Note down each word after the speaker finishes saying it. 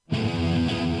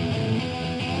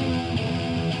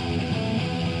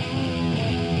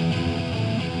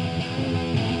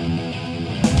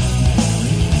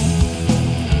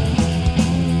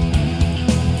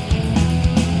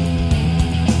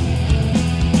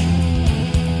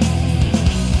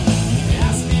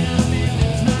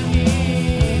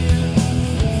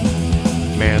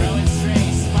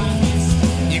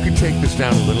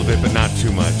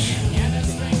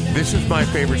This is my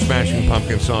favorite Smashing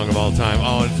Pumpkins song of all time.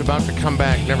 Oh, it's about to come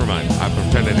back. Never mind. I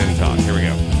pretend I didn't talk. Here we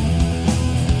go.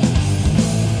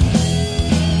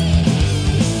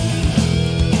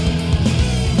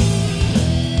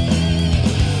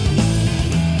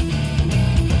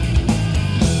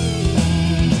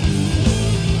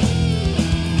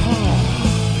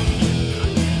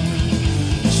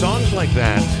 Songs like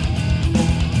that.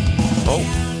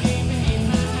 Oh.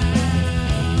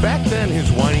 Back then,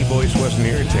 his whiny voice wasn't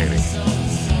irritating.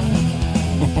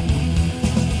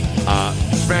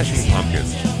 Smashing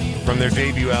Pumpkins, from their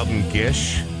debut album,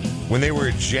 Gish, when they were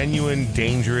a genuine,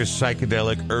 dangerous,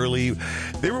 psychedelic,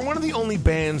 they were one of the only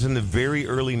bands in the very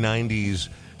early 90s,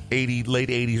 late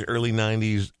 80s, early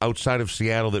 90s, outside of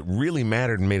Seattle that really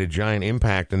mattered and made a giant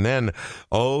impact. And then,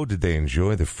 oh, did they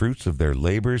enjoy the fruits of their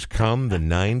labors come the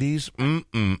 90s?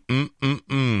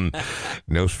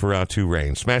 Nosferatu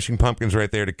reign. Smashing Pumpkins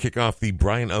right there to kick off the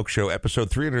Brian Oak Show, episode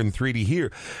 330 to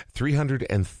here.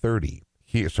 330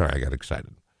 here. Sorry, I got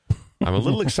excited. I'm a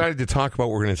little excited to talk about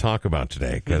what we're going to talk about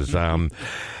today because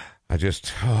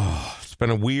it's been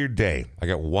a weird day. I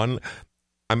got one...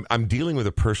 I'm dealing with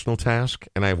a personal task,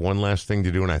 and I have one last thing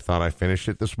to do, and I thought I finished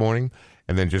it this morning,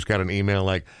 and then just got an email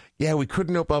like, yeah, we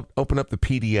couldn't open up the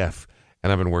PDF,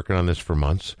 and I've been working on this for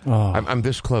months. Oh. I'm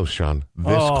this close, Sean.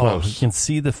 This close. You can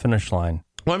see the finish line.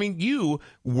 Well, I mean, you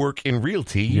work in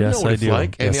realty. You yes, know what it's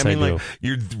like. And yes, I mean, I do. like,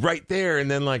 you're right there,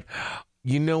 and then, like,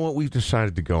 you know what? We've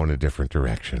decided to go in a different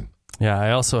direction. Yeah,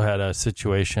 I also had a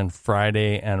situation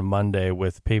Friday and Monday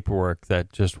with paperwork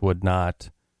that just would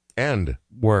not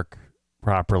work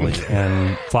properly,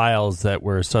 and files that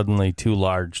were suddenly too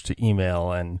large to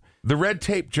email, and the red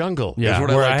tape jungle. Yeah, is what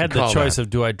where I like had to call the choice that.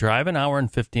 of do I drive an hour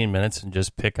and 15 minutes and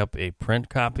just pick up a print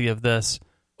copy of this?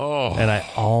 Oh, and I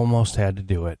almost had to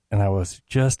do it, and I was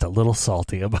just a little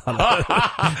salty about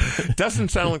it. Doesn't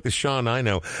sound like the Sean I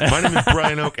know. My name is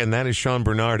Brian Oak, and that is Sean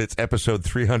Bernard. It's episode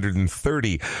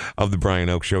 330 of the Brian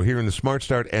Oak Show here in the Smart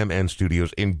Start MN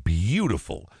studios in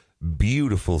beautiful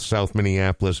South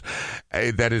Minneapolis.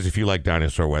 That is, if you like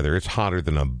dinosaur weather. It's hotter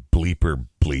than a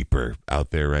bleeper out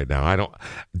there right now.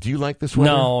 Do you like this weather?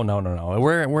 No.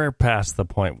 We're past the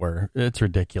point where it's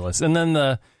ridiculous. And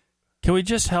then can we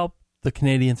just help the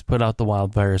Canadians put out the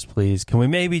wildfires, please? Can we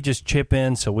maybe just chip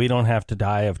in so we don't have to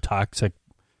die of toxic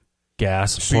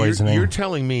gas poisoning? You're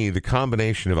telling me the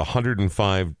combination of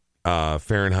 105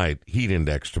 Fahrenheit heat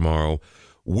index tomorrow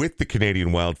with the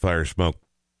Canadian wildfire smoke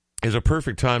is a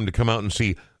perfect time to come out and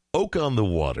see Oak on the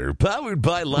Water, powered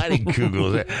by Lighting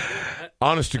Kugels.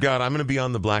 Honest to God, I'm going to be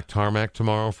on the black tarmac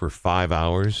tomorrow for 5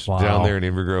 hours down there in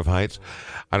Invergrove Heights.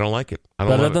 I don't like it.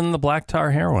 Better than the black tar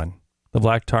heroin. The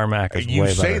black tarmac is way better.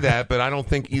 You say that, but I don't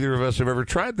think either of us have ever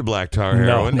tried the black tar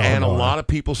heroin, a lot of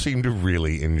people seem to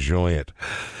really enjoy it.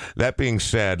 That being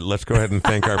said, let's go ahead and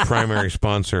thank our primary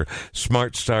sponsor,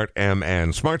 Smart Start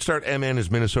MN. Smart Start MN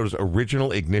is Minnesota's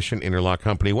original ignition interlock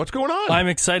company. What's going on? I'm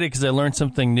excited because I learned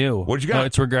something new. What'd you got?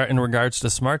 It's in regards to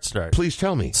Smart Start. Please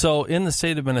tell me. So in the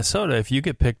state of Minnesota, if you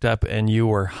get picked up and you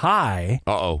were high,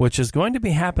 which is going to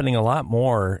be happening a lot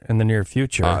more in the near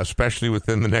future, especially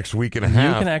within the next week and a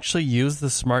half, you can actually use the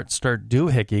Smart Start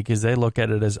doohickey because they look at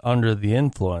it as under the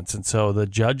influence, and so the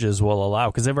judges will allow,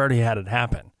 because they've already had it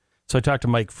happen. So I talked to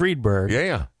Mike Friedberg,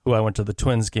 who I went to the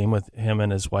Twins game with him and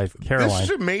his wife, Caroline. This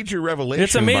is a major revelation.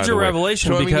 It's a major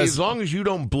revelation so, because as long as you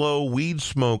don't blow weed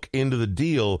smoke into the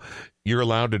deal, you're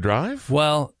allowed to drive?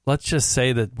 Well, let's just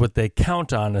say that what they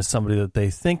count on is somebody that they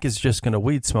think is just going to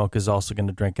weed smoke is also going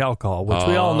to drink alcohol, which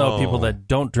we all know people that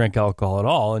don't drink alcohol at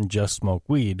all and just smoke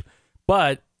weed.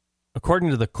 But according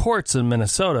to the courts in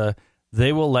Minnesota,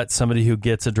 they will let somebody who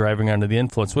gets a driving under the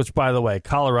influence, which, by the way,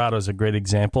 Colorado is a great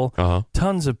example.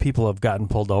 Tons of people have gotten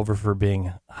pulled over for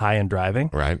being high and driving.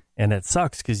 Right. And it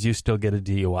sucks because you still get a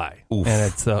DUI. Oof.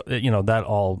 And it's, that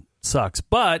all sucks.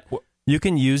 But you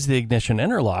can use the ignition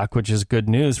interlock, which is good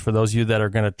news for those of you that are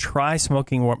going to try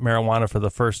smoking marijuana for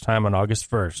the first time on August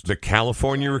 1st. The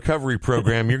California Recovery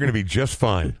Program, you're going to be just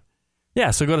fine.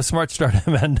 Yeah, so go to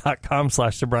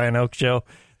smartstartmn.com/The Brian Oak Show.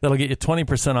 That'll get you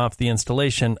 20% off the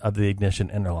installation of the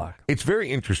ignition interlock. It's very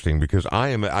interesting because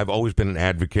I've always been an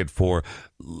advocate for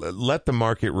let the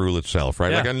market rule itself,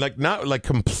 right? Yeah. Not like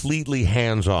completely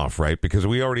hands off, right? Because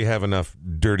we already have enough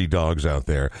dirty dogs out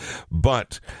there.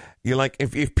 But you're like,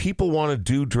 if people want to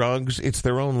do drugs, it's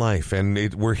their own life,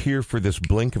 and we're here for this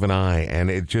blink of an eye,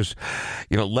 and it just,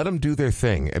 let them do their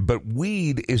thing. But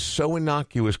weed is so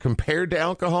innocuous compared to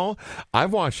alcohol.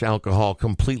 I've watched alcohol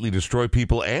completely destroy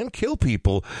people and kill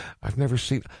people.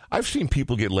 I've seen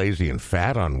people get lazy and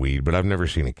fat on weed, but I've never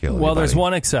seen it kill anybody. Well, there's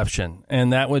one exception,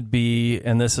 and that would be,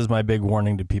 and this is my big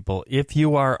warning to people, if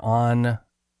you are on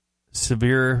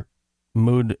severe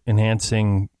mood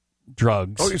enhancing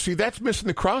drugs. Oh, you see, that's missing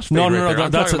the crossfade. No, right there.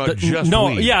 I'm that's talking about just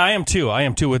weed. Yeah, I am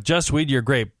too. With just weed, you're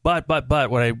great. But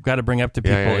what I got to bring up to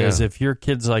people is if your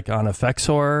kid's like on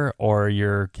Effexor or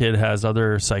your kid has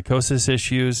other psychosis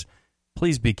issues,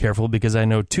 please be careful, because I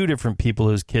know 2 different people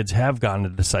whose kids have gone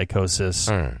into psychosis.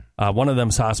 One of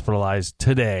them's hospitalized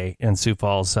today in Sioux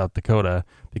Falls, South Dakota,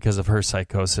 because of her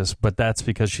psychosis. But that's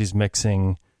because she's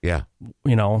mixing, high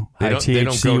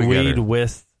THC weed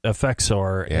with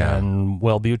Effexor and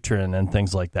Wellbutrin and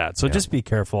things like that. So just be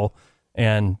careful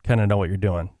and kind of know what you're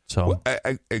doing. So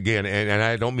again, and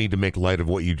I don't mean to make light of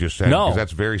what you just said, because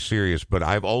that's very serious, but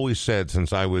I've always said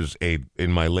since I was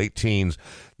in my late teens,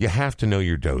 you have to know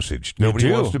your dosage.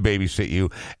 Nobody wants to babysit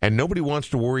you, and nobody wants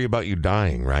to worry about you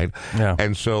dying, right? Yeah.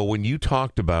 And so when you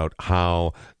talked about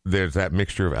how there's that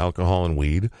mixture of alcohol and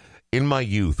weed, in my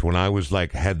youth, when I was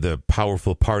had the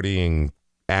powerful partying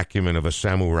acumen of a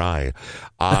samurai,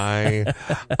 I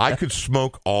could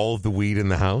smoke all of the weed in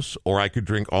the house, or I could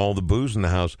drink all the booze in the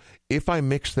house if I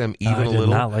mixed them even a little. I did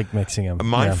not like mixing them.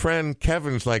 My friend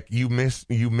Kevin's like, you miss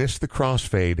the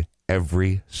crossfade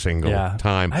every single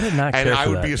time. I did not care and I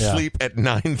for would that. be asleep at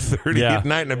 9:30 at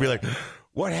night, and I'd be like,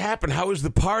 what happened? How was the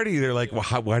party? They're like, well,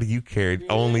 why do you care? It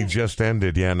only just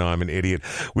ended. Yeah, no, I'm an idiot.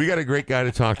 We got a great guy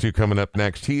to talk to coming up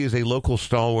next. He is a local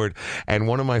stalwart and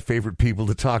one of my favorite people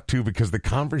to talk to, because the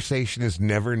conversation is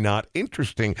never not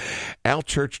interesting. Al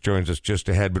Church joins us just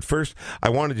ahead. But first, I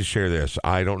wanted to share this.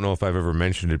 I don't know if I've ever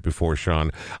mentioned it before,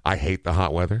 Sean. I hate the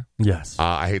hot weather. Yes.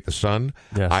 I hate the sun.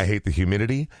 Yes. I hate the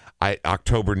humidity.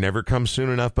 October never comes soon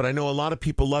enough, but I know a lot of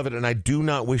people love it, and I do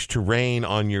not wish to rain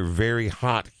on your very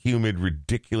hot, humid,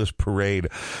 ridiculous parade.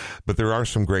 But there are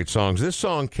some great songs. This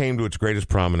song came to its greatest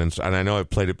prominence, and I know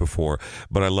I've played it before,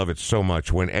 but I love it so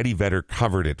much, when Eddie Vedder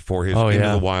covered it for his Into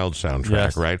the Wild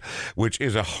soundtrack, right? Which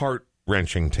is a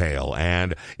heart-wrenching tale,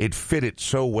 and it fit it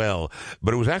so well.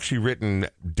 But it was actually written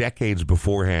decades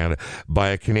beforehand by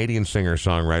a Canadian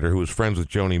singer-songwriter who was friends with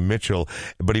Joni Mitchell,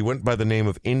 but he went by the name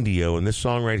of Indio. And this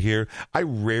song right here, I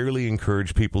rarely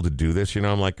encourage people to do this.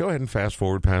 I'm like, go ahead and fast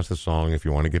forward past the song if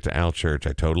you want to get to Al Church.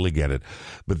 I totally get it.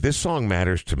 But this song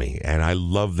matters to me, and I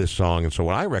love this song. And so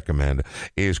what I recommend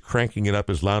is cranking it up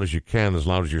as loud as you can, as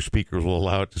loud as your speakers will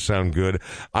allow it to sound good.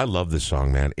 I love this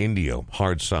song, man. Indio,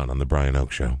 Hard Sun on the Brian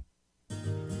Oak Show.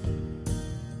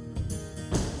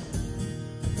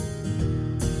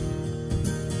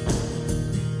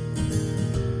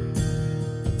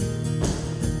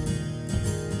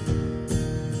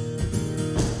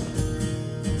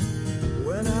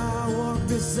 When I walk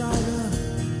beside her,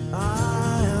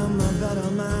 I am a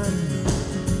better man.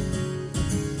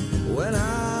 When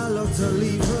I look to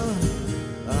leave her,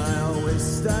 I always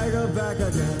stagger back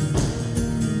again.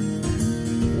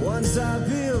 Once I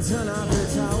built an ivory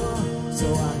tower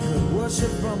so I could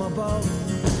worship from above.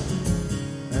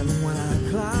 And when I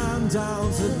climbed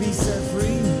down to be set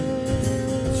free,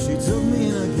 she took me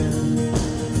in again.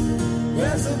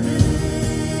 There's a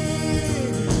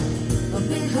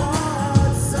big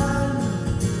hard sun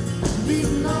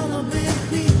beating on the big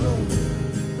people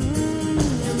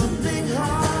in the big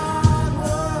hard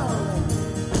world.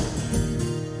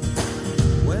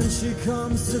 When she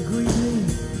comes to greet me,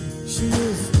 she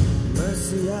is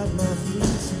mercy at my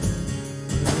feet.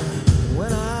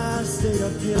 When I stay to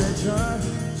pillage her,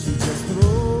 she just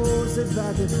throws it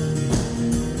back at me.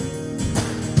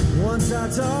 Once I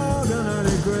dug an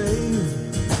early grave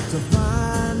to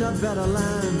find a better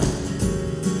land,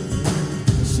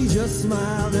 she just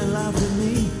smiled and laughed at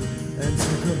me and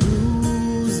took her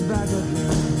blues back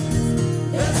again.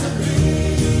 It's a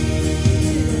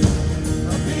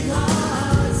big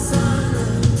hard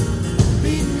sun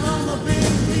beating on the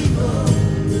big people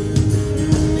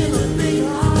in the big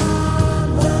hard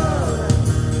world.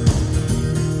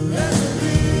 There's a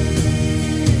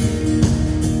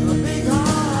big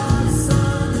hard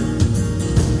sun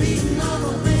beating on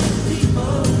the big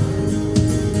people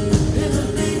in the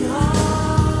big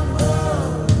hard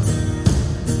world.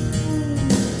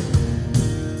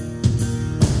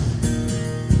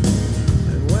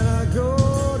 And when I go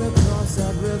to cross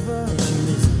that river,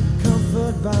 she's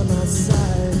comfort by my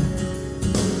side.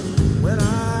 When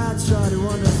I try to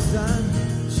understand,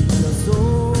 she just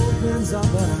opens up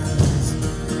her eyes.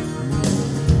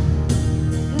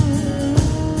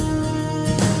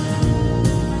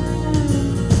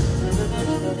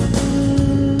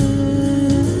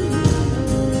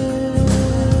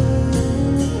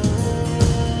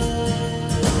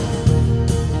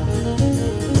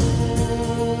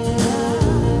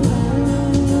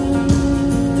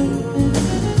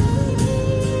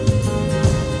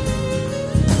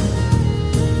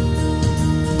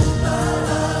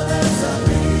 There's a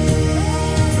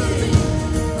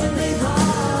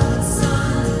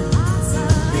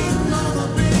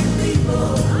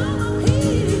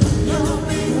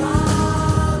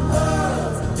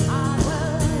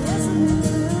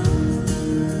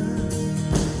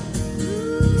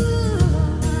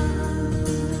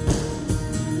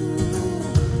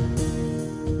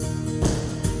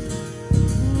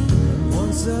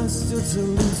was a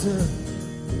loser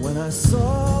when I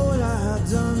saw what I had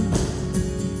done.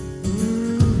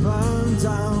 Burned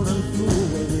down and threw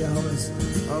away the hours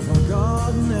of her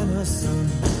garden and her son.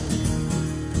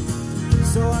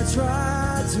 So I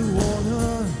tried to warn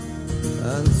her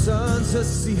and turned to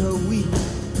see her weep.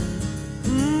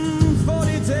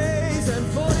 40 days and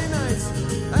 40 nights,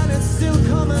 and it's still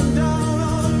coming down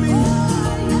on me.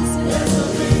 It's a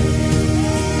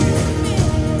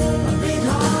big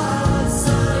hard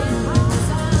sun,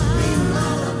 beating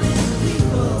on the big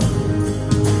people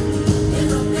in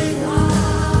the big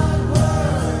hard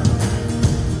world.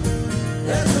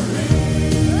 There's a big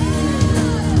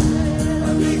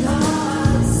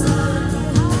hard sun,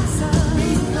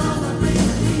 beating on the big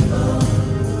people in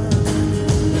the big hard world.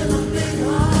 There's a big hard sun,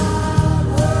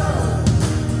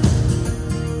 beating on the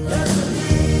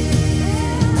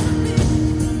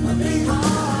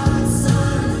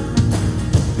big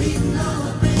people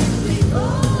in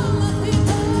the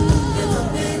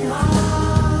big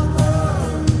hard world.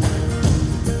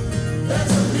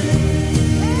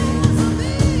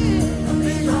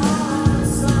 There's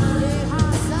a big hard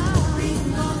sun,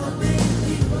 beating on the big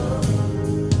people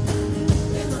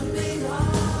in the big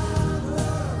hard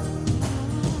world.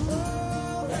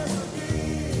 There's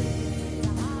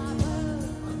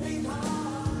a big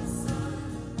hard sun,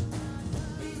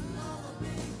 beating on the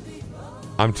big people.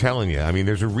 I'm telling you, I mean,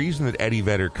 there's a reason that Eddie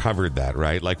Vedder covered that,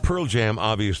 right? Like Pearl Jam,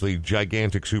 obviously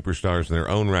gigantic superstars in their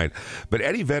own right, but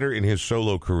Eddie Vedder in his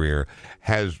solo career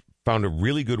has found a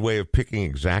really good way of picking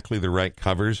exactly the right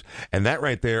covers, and that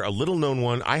right there, a little known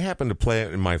one, I happened to play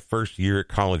it in my first year at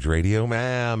college radio,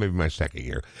 maybe my second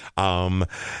year,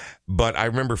 but I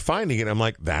remember finding it, I'm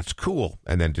like, that's cool,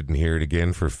 and then didn't hear it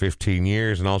again for 15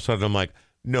 years, and all of a sudden I'm like,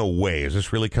 no way, is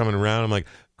this really coming around? I'm like,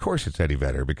 of course it's Eddie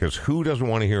Vedder, because who doesn't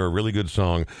want to hear a really good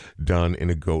song done in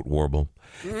a goat warble?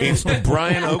 It's the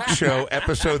Brian Oak Show,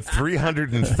 episode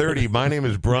 330. My name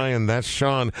is Brian, that's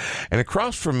Sean, and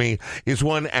across from me is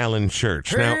one Alan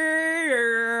Church. Now,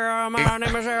 My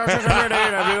name is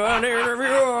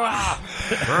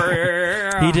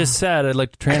He just said, I'd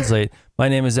like to translate, my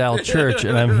name is Al Church,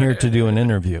 and I'm here to do an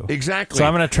interview. exactly. So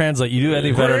I'm going to translate. You do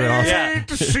Eddie Vedder, then I'll... Great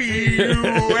to see you.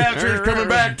 Al Church coming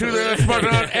back to the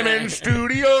Spotlight MN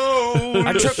Studios.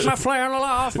 I took my flannel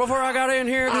off before I got in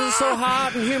here because it's so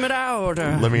hot and humid out.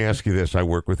 Let me ask you this. I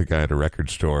work with a guy at a record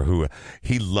store who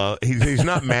he's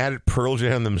not mad at Pearl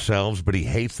Jam themselves, but he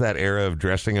hates that era of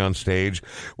dressing on stage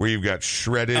where you've got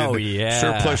shredded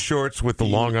surplus shorts with the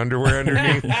long underwear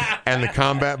underneath and the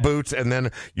combat boots, and then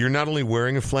you're not only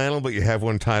wearing a flannel, but you have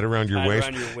one tied around your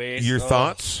waist. Your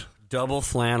thoughts? Double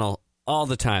flannel all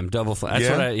the time. Double flannel. That's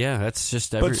what that's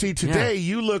just every... But see, today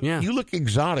you look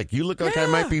exotic. You look like I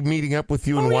might be meeting up with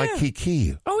you in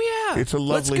Waikiki. Oh, yeah. It's a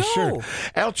lovely shirt.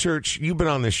 Al Church, you've been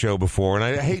on this show before, and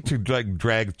I hate to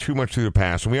drag too much through the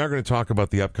past, and we are going to talk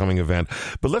about the upcoming event,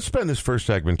 but let's spend this first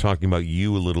segment talking about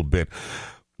you a little bit.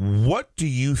 What do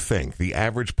you think the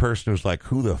average person who's like,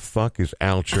 who the fuck is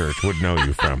Al Church, would know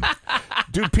you from?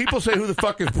 Dude, people say, who the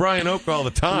fuck is Brian Oak all the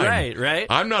time. Right.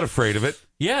 I'm not afraid of it.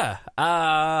 Yeah.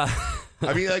 I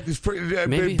mean, like,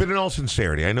 but in all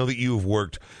sincerity, I know that you've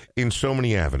worked in so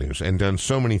many avenues and done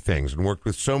so many things and worked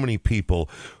with so many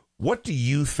people. What do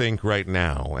you think right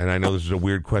now, and I know this is a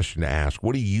weird question to ask,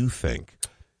 what do you think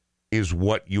is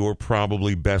what you're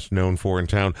probably best known for in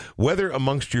town, whether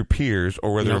amongst your peers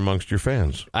or whether amongst your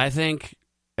fans? I think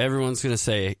everyone's going to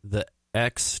say the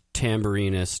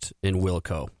ex-tambourinist in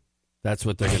Wilco. That's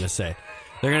what they're going to say.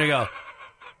 They're going to go,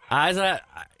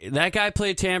 that guy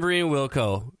played tambourine in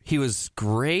Wilco. He was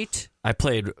great. I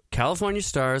played California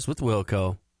Stars with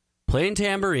Wilco, playing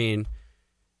tambourine,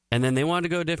 and then they wanted to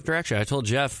go a different direction. I told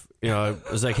Jeff, I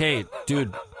was like, hey,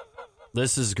 dude,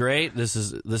 this is great. This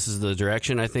is the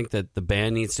direction I think that the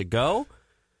band needs to go.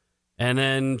 And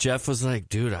then Jeff was like,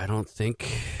 dude, I don't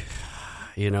think,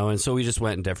 and so we just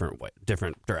went in different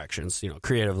directions,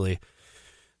 creatively.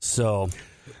 So,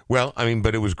 well, I mean,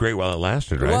 but it was great while it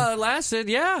lasted, right? Well, it lasted,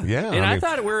 yeah. Yeah. And I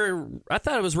thought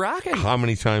it was rocking. How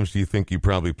many times do you think you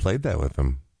probably played that with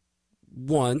them?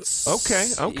 Once.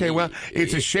 Okay. Well,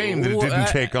 it's a shame that it didn't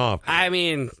take off. I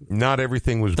mean, not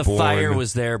everything was the born. fire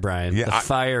was there, Brian. Yeah, the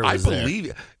fire was there. I believe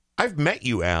it. I've met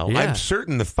you, Al. Yeah. I'm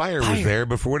certain the fire was there,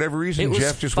 but for whatever reason,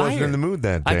 Jeff just wasn't in the mood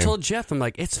that day. I told Jeff, I'm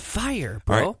like, it's fire,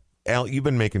 bro. All right. Al, you've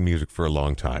been making music for a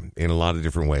long time in a lot of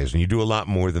different ways, and you do a lot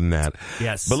more than that.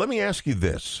 Yes. But let me ask you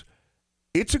this.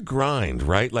 It's a grind,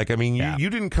 right? Like, I mean, you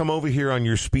didn't come over here on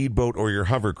your speedboat or your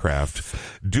hovercraft.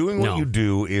 Doing what you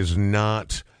do is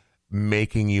not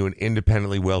making you an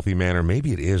independently wealthy man, or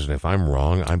maybe it is, and if I'm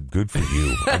wrong, I'm good for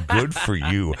you. I'm good for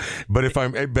you. But if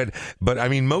but I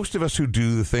mean, most of us who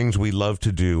do the things we love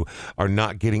to do are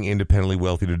not getting independently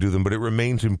wealthy to do them, but it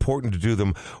remains important to do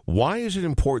them. Why is it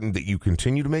important that you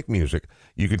continue to make music,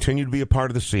 you continue to be a part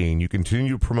of the scene, you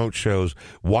continue to promote shows?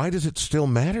 Why does it still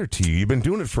matter to you? You've been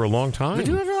doing it for a long time. I've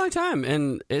been doing it for a long time,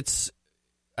 and it's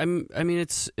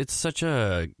such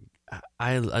a,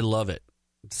 I love it.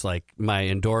 It's like my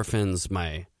endorphins,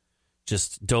 my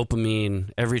just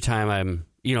dopamine every time I'm,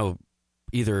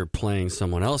 either playing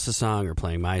someone else's song or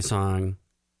playing my song.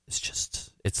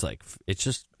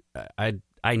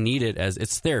 I need it as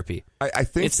it's therapy. I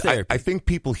think it's therapy. I think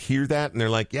people hear that and they're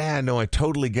like, yeah, no, I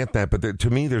totally get that. But to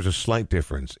me, there's a slight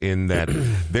difference in that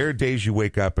there are days you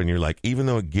wake up and you're like, even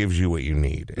though it gives you what you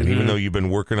need, and even though you've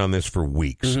been working on this for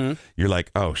weeks, you're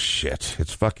like, oh shit,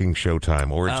 it's fucking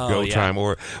showtime, or it's go time,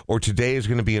 or today is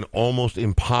going to be an almost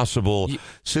impossible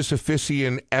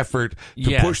Sisyphusian effort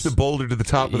to push the boulder to the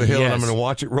top of the hill, and I'm going to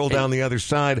watch it roll down the other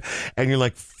side, and you're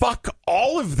like, fuck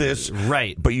all of this,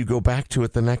 right? But you go back to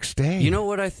it the next day. You know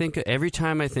what I think? Every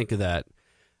time I think of that,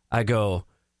 I go,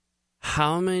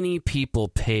 how many people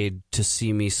paid to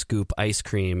see me scoop ice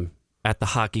cream at the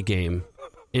hockey game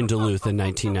in Duluth in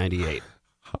 1998?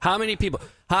 How many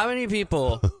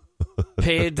people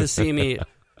paid to see me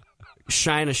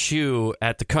shine a shoe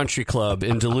at the country club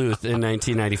in Duluth in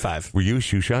 1995? Were you a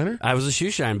shoe shiner? I was a shoe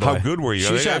shine boy. How good were you?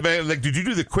 Like, did you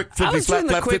do the quick flippy flap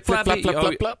flap flip flap flap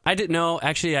flap flap? I didn't know.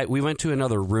 Actually, we went to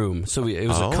another room, so it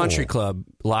was a country club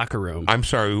locker room. I'm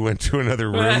sorry, we went to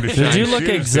another room to shine Did you look shoes,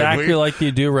 exactly like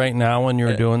you do right now when you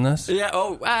were doing this? Yeah.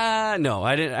 No,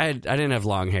 I didn't. I didn't have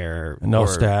long hair. No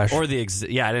stash. Or I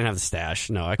didn't have the stash.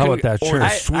 No, I How couldn't. about that Or shirt? a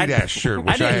sweet ass shirt,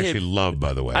 which I actually love,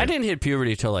 by the way. I didn't hit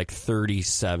puberty till like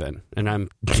 37, and I'm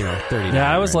 39.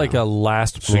 Yeah, I was like a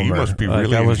last So bloomer. you must be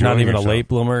really I was not enjoying even yourself. a late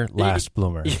bloomer, last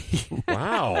bloomer.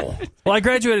 Wow. Well, I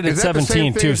graduated at Is that the 17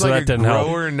 same thing too, as so like that didn't a help.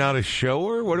 grower and not a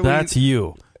shower? What do That's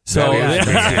you. So that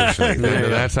is, seriously,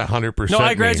 that's 100%. no,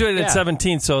 I graduated me. at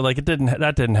 17, so like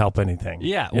that didn't help anything.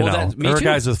 Yeah, you well, know. me There were too.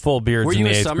 guys with full beards Were in you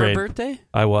the a 8th summer grade. birthday?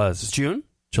 I was June.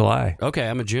 July. Okay,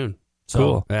 I'm a June. So,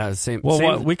 Cool. Yeah, same. Well,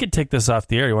 same. we could take this off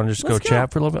the air. You want to just Let's go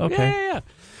chat for a little bit? Okay. Yeah.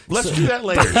 Let's do that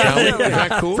later, shall we? Is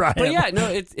that cool? Brian. But yeah, no,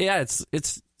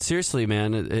 it's seriously,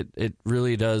 man. It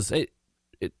really does.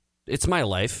 It's my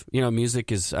life.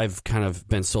 Music is. I've kind of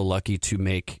been so lucky to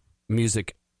make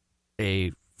music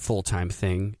a full-time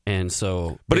thing, and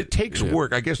so But it takes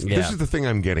work. I guess this Yeah. is the thing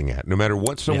I'm getting at. No matter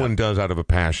what someone does out of a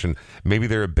passion, maybe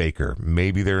they're a baker,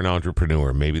 maybe they're an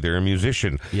entrepreneur, maybe they're a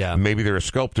musician, maybe they're a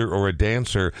sculptor or a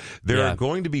dancer. There are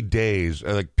going to be days,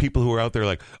 like people who are out there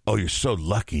like, oh, you're so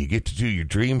lucky. You get to do your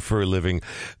dream for a living.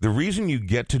 The reason you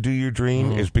get to do your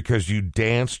dream is because you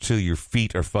dance till your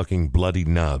feet are fucking bloody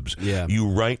nubs. Yeah. You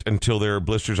write until there are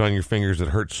blisters on your fingers that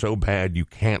hurt so bad you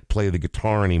can't play the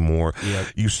guitar anymore. Yep.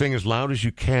 You sing as loud as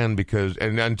you can because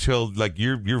and until like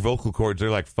your vocal cords, they're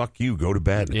like, fuck you, go to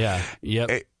bed. Yeah.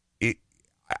 Yep.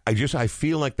 I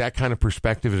feel like that kind of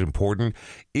perspective is important.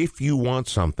 If you want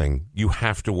something, you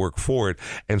have to work for it.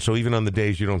 And so even on the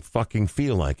days you don't fucking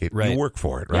feel like it, you work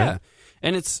for it, right? Yeah.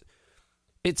 And it's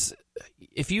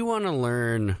if you want to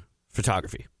learn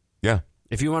photography. Yeah.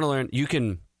 If you want to learn, you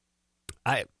can.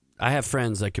 I have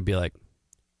friends that could be like,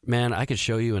 man, I could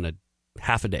show you in a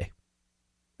half a day.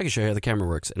 I can show you how the camera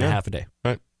works in a half a day.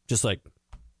 Right. Just like,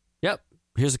 yep,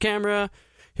 here's the camera,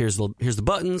 here's the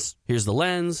buttons, here's the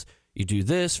lens. You do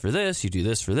this for this, you do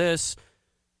this for this.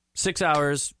 6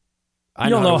 hours.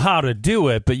 You'll know how to do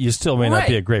it, but you still may not Right.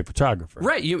 be a great photographer.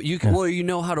 Right. You can, well, you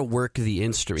know how to work the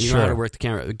instrument. You know how to work the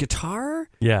camera. The guitar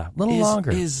Yeah, a little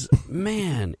longer.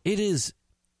 Man, it is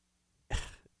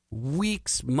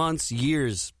weeks, months,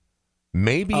 years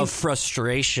Maybe of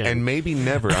frustration. and maybe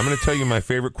never. I'm going to tell you my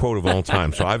favorite quote of all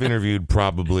time. So I've interviewed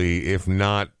probably, if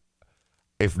not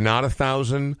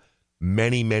 1,000,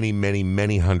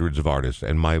 many hundreds of artists.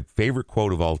 And my favorite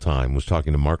quote of all time was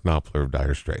talking to Mark Knopfler of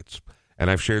Dire Straits.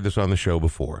 And I've shared this on the show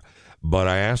before. But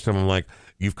I asked him, I'm like,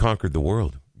 you've conquered the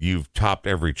world. You've topped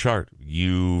every chart.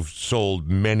 You've sold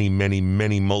many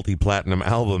multi-platinum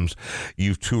albums.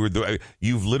 You've toured.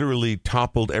 You've literally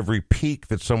toppled every peak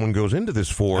that someone goes into this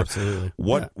for. Absolutely.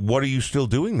 What are you still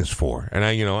doing this for? And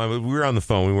we were on the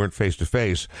phone. We weren't face to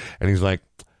face. And he's like,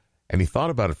 and he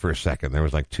thought about it for a second. There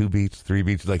was like 2 beats, 3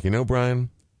 beats. He's like, Brian,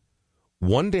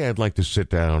 one day I'd like to sit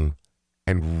down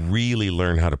and really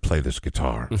learn how to play this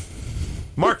guitar.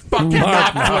 Mark fucking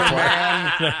Knopfler,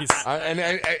 man. Nice.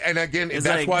 And again, It's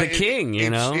that's like why the king,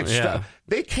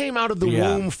 they came out of the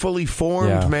womb fully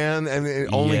formed, man, and it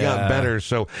only got better.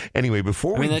 So anyway,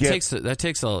 before we that get takes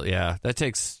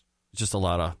just a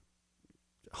lot of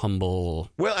humble.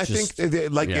 Well, I just-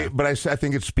 think but I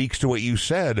think it speaks to what you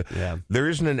said. Yeah. There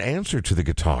isn't an answer to the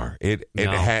guitar.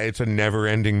 It's a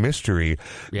never-ending mystery,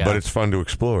 Yeah. but it's fun to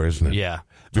explore, isn't it? Yeah.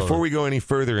 Before we go any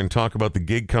further and talk about the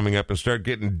gig coming up and start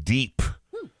getting deep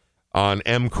on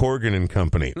M. Corgan and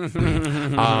Company,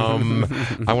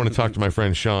 I want to talk to my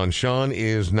friend Sean. Sean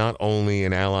is not only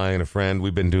an ally and a friend.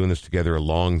 We've been doing this together a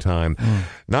long time.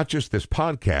 Not just this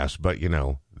podcast, but,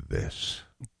 this.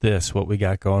 This, what we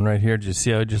got going right here. Did you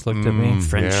see how he just looked at me?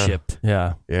 friendship.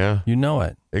 Yeah. Yeah. You know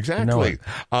it. Exactly. You know it.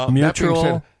 That being Mutual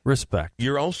said, respect.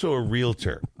 you're also a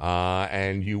realtor,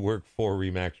 and you work for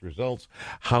Remax Results.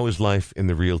 How is life in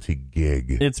the realty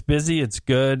gig? It's busy. It's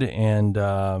good. And,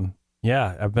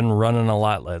 I've been running a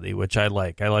lot lately, which I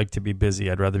like. I like to be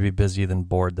busy. I'd rather be busy than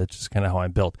bored. That's just kind of how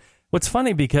I'm built. What's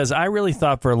funny, because I really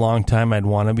thought for a long time I'd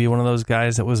want to be one of those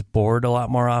guys that was bored a lot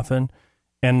more often.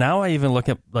 And now I even look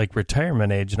at like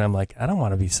retirement age and I'm like, I don't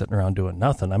want to be sitting around doing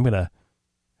nothing. I'm going to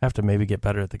have to maybe get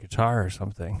better at the guitar or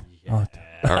something. Yeah.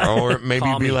 Or maybe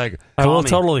Call be me. like, I will me.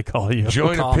 totally call you.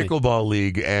 join a Call me. pickleball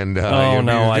league and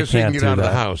I just so you can can't get do out of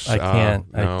that. the house. I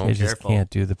can't. No. I just Careful. can't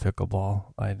do the pickleball.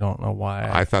 I don't know why.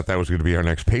 I thought that was going to be our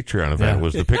next Patreon event. Yeah.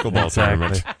 Was the pickleball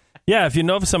tournament? Yeah, if you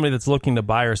know of somebody that's looking to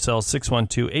buy or sell,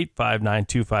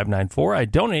 612-859-2594. I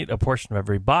donate a portion of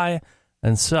every buy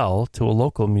and sell to a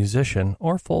local musician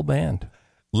or full band.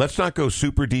 Let's not go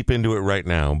super deep into it right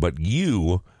now, but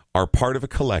you are part of a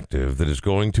collective that is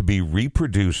going to be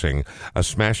reproducing a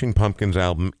Smashing Pumpkins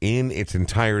album in its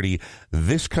entirety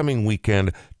this coming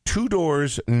weekend, 2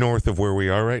 doors north of where we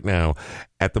are right now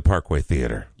at the Parkway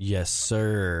Theater. Yes,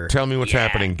 sir. Tell me what's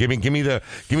happening. Give me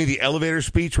the elevator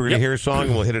speech. We're going to hear a song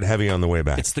and we'll hit it heavy on the way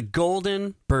back. It's the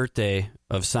golden birthday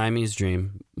of Siamese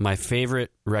Dream, my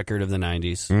favorite record of the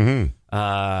 90s.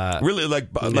 Really, like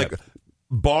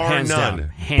bar Hands none, down.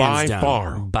 Hands by down.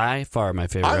 far. By far my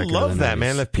favorite I record love of the that, 90s.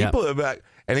 man. If people,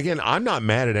 and again, I'm not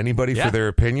mad at anybody Yeah. for their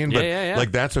opinion, but Yeah.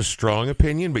 like that's a strong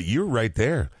opinion. But you're right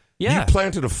there. Yeah. You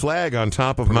planted a flag on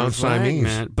top of Mount Right, Siamese.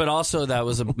 man. But also that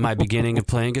was my beginning of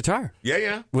playing guitar.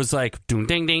 Yeah. Was like doom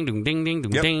ding ding doom ding ding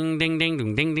doom Yep. ding ding ding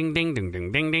doom ding ding ding doom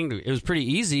ding ding ding. It was pretty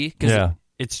easy because Yeah.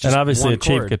 it's just And obviously one a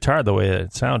cheap chord. guitar the way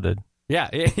it sounded. Yeah,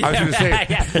 I was going to say,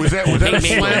 was that a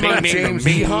slam on James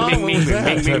Eha? What was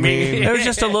that? I mean, It was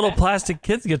just a little plastic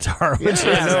kid's guitar. Which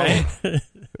Yeah, is, right.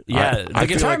 Yeah, I the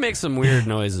feel guitar like- makes some weird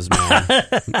noises, man.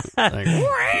 Like,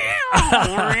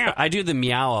 I do the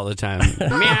meow all the time.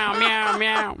 Meow, meow,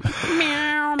 meow,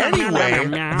 meow. Anyway,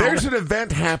 meow. there's an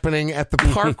event happening at the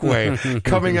Parkway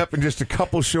coming up in just a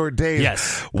couple short days.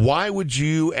 Yes. Why would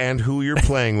you and who you're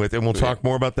playing with, and we'll talk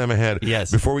more about them ahead.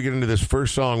 Yes. Before we get into this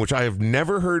first song, which I have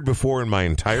never heard before in my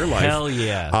entire life. Hell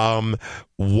yeah.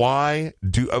 Why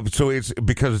do so? It's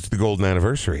because it's the golden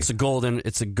anniversary. It's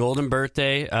a golden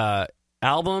birthday.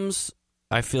 Albums,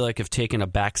 I feel like, have taken a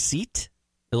back seat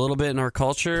a little bit in our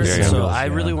culture. Yeah, so yeah. I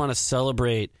really want to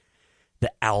celebrate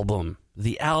the album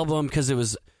because it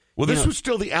was. Well, this was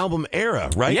still the album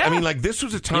era, right? Yeah. I mean, like, this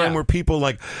was a time Yeah. where people,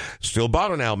 like, still bought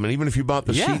an album. And even if you bought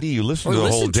the Yeah. CD, you listened Or to the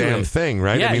whole listened to damn it. thing,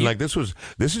 right? Yeah, I mean, you- like, this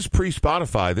is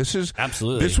pre-Spotify.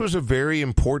 Absolutely. This was a very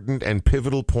important and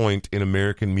pivotal point in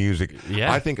American music.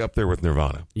 Yeah. I think up there with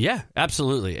Nirvana. Yeah,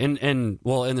 absolutely. And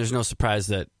there's no surprise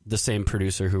that the same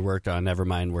producer who worked on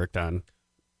Nevermind worked on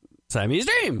Siamese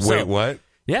Dream. So, Wait, what?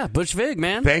 Yeah, Butch Vig,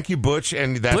 man. Thank you, Butch.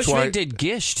 And that's Butch why... Vig did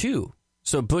Gish, too.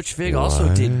 So Butch Vig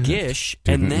also did Gish,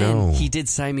 Didn't and then know. he did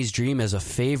Siamese Dream as a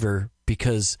favor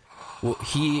because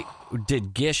he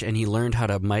did Gish and he learned how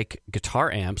to mic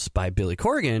guitar amps by Billy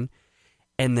Corgan,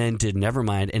 and then did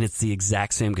Nevermind, and it's the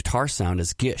exact same guitar sound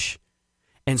as Gish.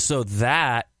 And so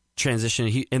that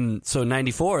transition, so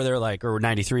 94, they're like, or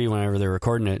 93, whenever they're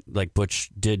recording it, like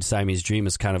Butch did Siamese Dream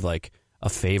as kind of like a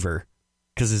favor.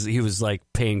 Because he was like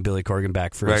paying Billy Corgan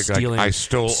back for Like, stealing, I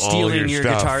stole all stealing your your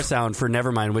stuff. guitar sound for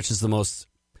Nevermind, which is the most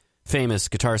famous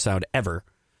guitar sound ever.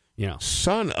 You know,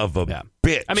 Son of a Yeah.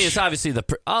 bitch. I mean, it's obviously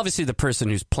the person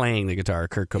who's playing the guitar,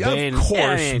 Kurt Cobain. Yeah, of course,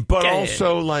 I mean, but yeah,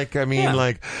 also, like, I mean, Yeah.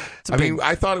 like, a I big- mean,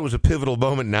 I thought it was a pivotal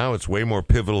moment. Now it's way more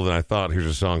pivotal than I thought. Here's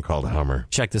a song called Hummer.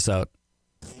 check this out.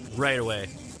 Right away,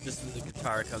 just as the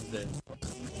guitar comes in.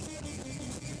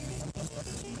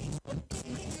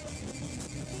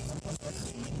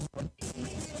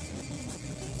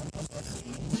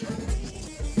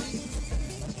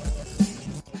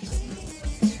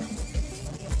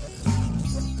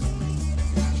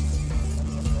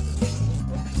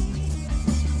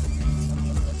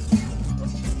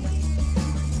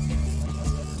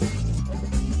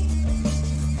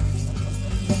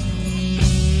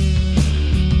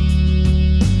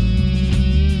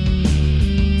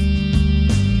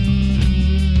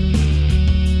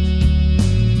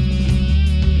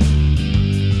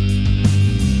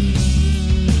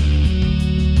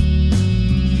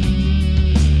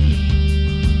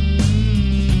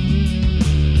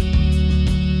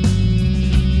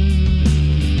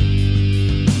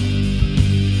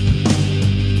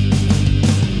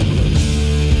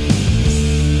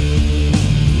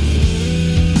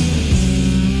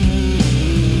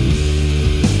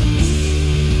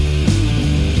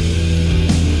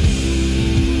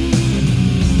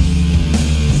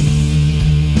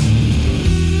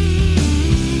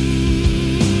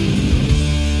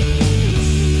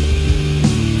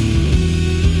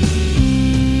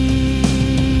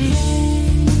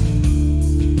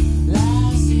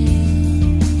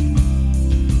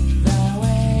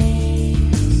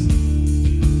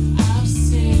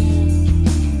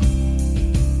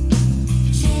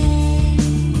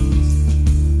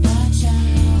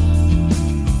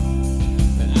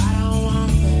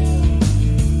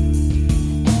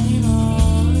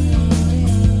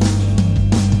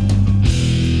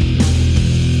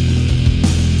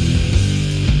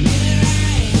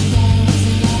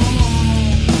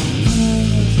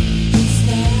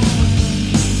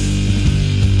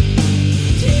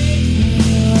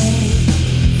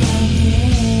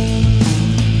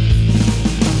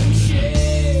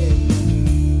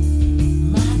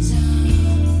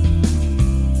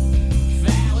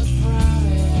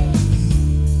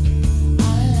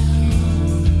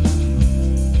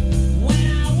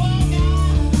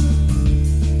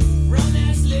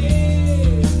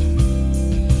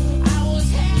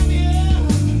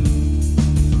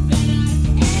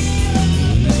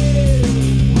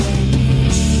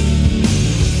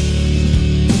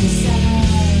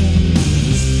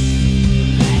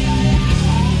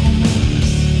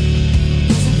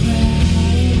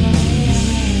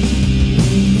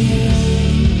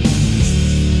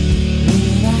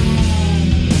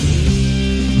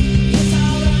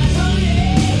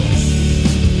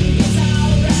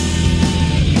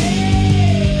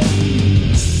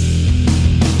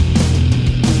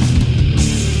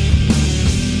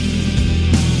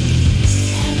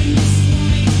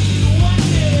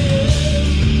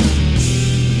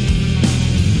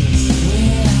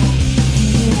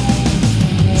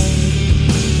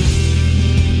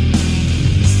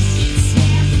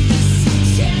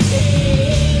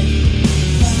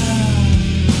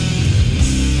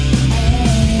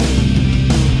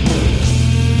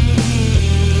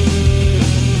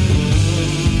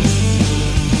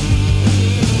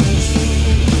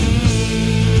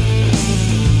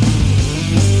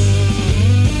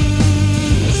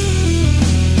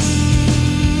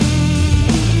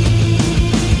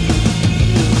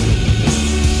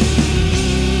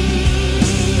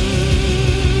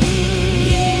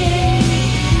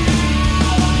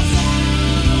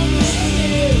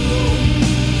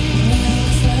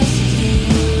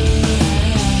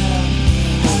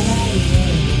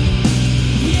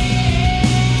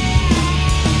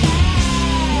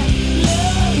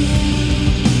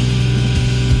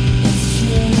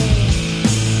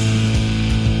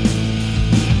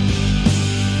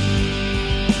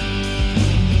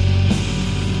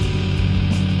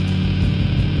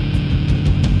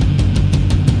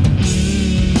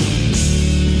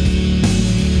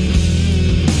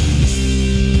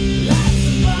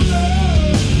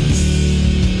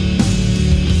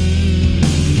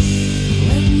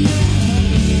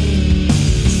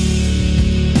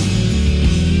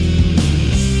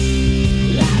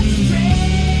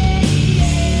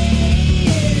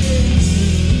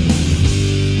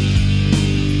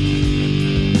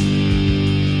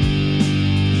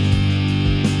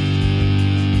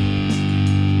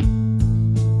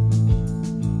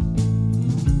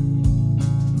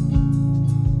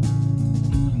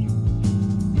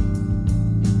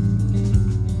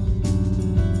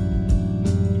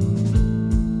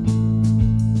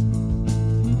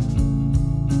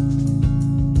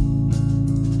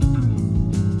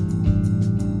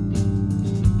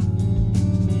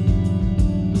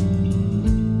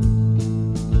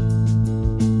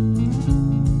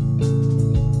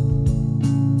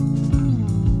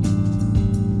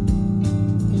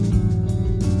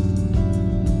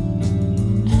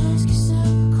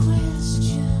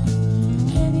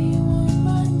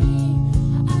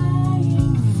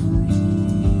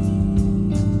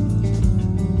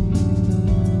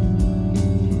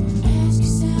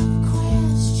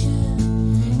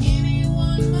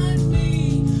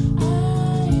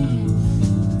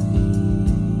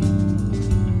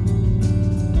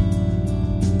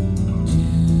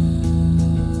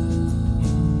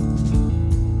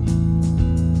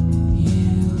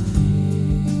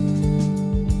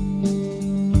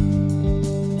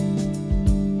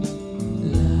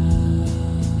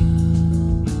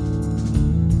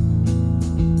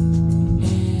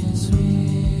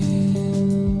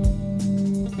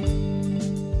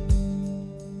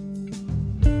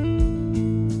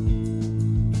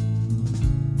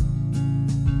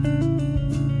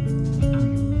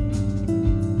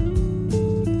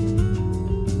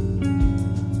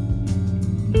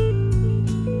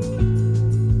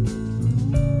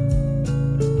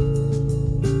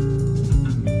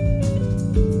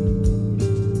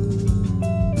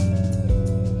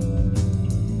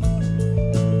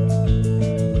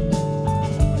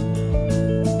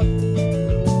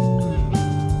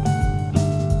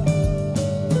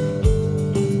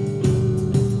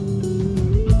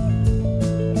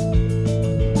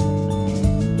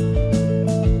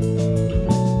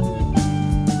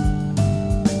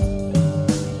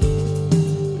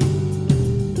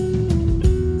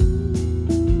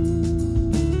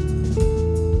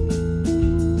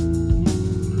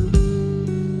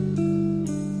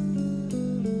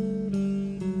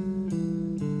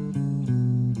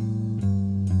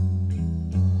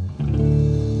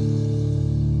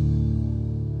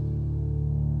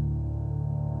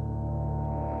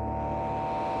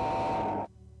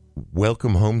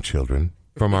 Welcome home, children,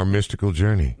 from our mystical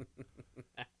journey.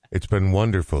 It's been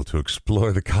wonderful to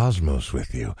explore the cosmos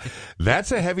with you.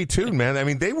 That's a heavy tune, man. I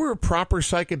mean, they were a proper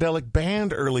psychedelic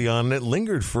band early on that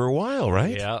lingered for a while,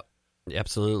 right? Yeah,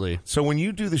 absolutely. So when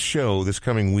you do the show this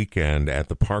coming weekend at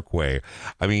the Parkway,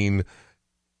 I mean,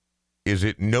 is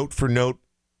it note for note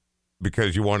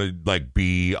because you want to like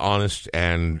be honest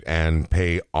and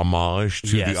pay homage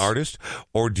to the artist,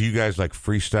 or do you guys like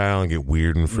freestyle and get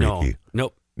weird and freaky?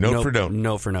 Nope. Note for note.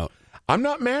 Note for note. I'm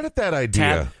not mad at that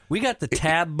idea. We got the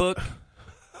tab book.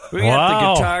 We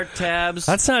got the guitar tabs.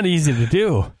 That's not easy to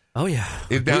do. Oh, yeah.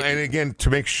 And again, to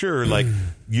make sure, like,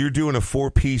 you're doing a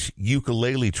 4-piece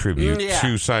ukulele tribute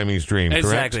to Siamese Dream, correct?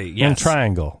 Exactly, yes. And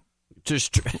triangle.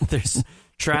 There's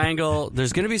triangle.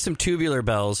 There's going to be some tubular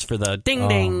bells for the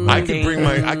ding. I could bring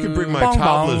my Bong,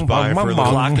 toddlers bong, by bong, for a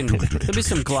bong, little. There'll be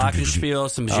some glockenspiel,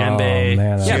 some Oh, djembe.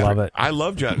 man, I love it. I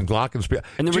love Glockenspiel.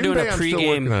 And then we're doing a I'm still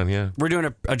pregame. working on, We're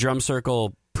doing a drum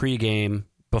circle pregame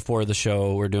before the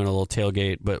show. We're doing a little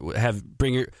tailgate, but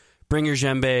bring your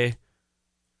djembe.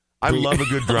 I love a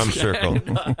good drum circle.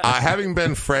 Having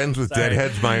been friends with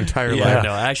Deadheads my entire life,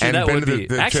 no, actually, and that been would to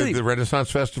be the Renaissance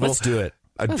Festival. Let's do it.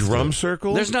 A drum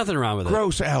circle? There's nothing wrong with it.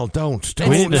 Gross, Al. Don't. We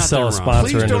need to sell a wrong. sponsor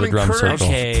Please into don't the drum encourage. circle.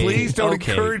 Please don't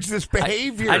encourage this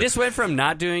behavior. I just went from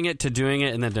not doing it to doing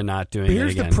it and then to not doing But it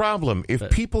here's again. the problem. If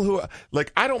people who,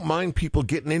 like, I don't mind people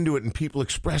getting into it and people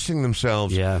expressing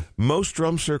themselves. Yeah. Most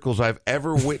drum circles I've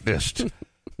ever witnessed,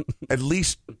 at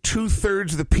least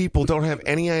 2/3 of the people don't have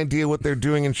any idea what they're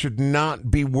doing and should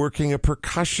not be working a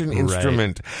percussion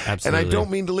instrument. Absolutely. And I don't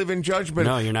mean to live in judgment.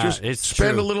 No, you're not. Just It's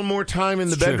spend true. a little more time in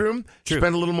the It's true. bedroom. True.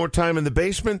 Spend a little more time in the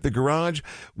basement, the garage.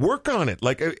 Work on it.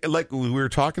 Like we were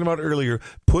talking about earlier,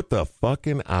 put the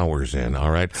fucking hours in,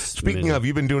 all right? Speaking amazing. of,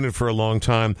 you've been doing it for a long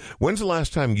time. When's the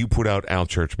last time you put out Al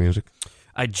Church music?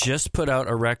 I just put out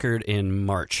a record in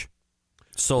March.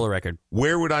 Solo record.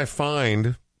 Where would I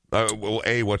find,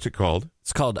 what's it called?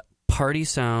 It's called Party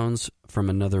Sounds from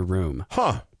Another Room.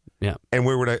 Huh. Yeah. And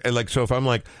where would so if I'm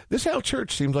like, this Al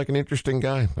Church seems like an interesting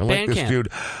guy. I like this Bandcamp. dude.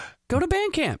 Go to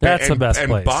Bandcamp. That's the best and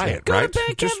place. buy it, Go right? to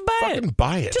Bandcamp, Just buy fucking it.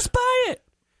 buy it. Just buy it.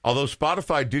 Although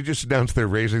Spotify did just announce they're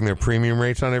raising their premium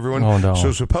rates on everyone. Oh, no.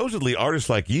 So supposedly artists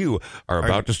like you are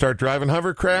about to start driving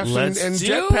hovercrafts and do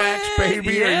jetpacks, it.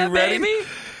 baby. Yeah, Are you ready? baby.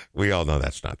 We all know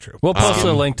that's not true. We'll post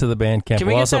a link to the Bandcamp. Can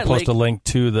we We'll get also that post a link? link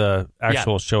to the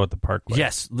actual show at the Parkway.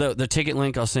 Yes, the ticket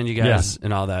link I'll send you guys Yes.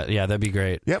 and all that. Yeah, that'd be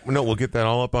great. Yep. No, we'll get that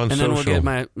all up on And social. then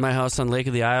we'll get my house on Lake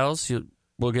of the Isles.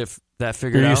 We'll get that Are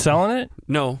figured you out. selling it?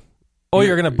 No. Oh,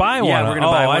 you're going to buy one. Yeah, we're gonna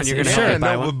buy one. You're gonna sure. have to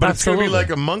buy one. But it's going to be Absolutely. like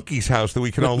a monkey's house that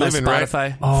we can all My live in, Spotify.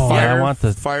 right? Oh, yeah, I want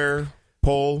the... fire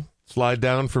pole slide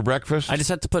down for breakfast. I just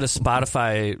have to put a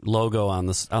Spotify logo on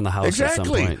the house at some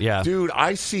Exactly. point. Yeah. Dude,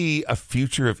 I see a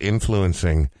future of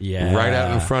influencing Yeah. right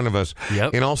out in front of us.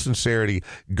 Yep. In all sincerity,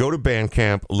 go to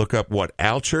Bandcamp, look up what?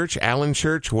 Alan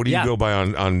Church? What do you Yeah. go by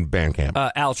on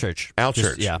Bandcamp? Al Church. Al Just-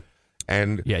 Church. Yeah.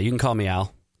 And Yeah, you can call me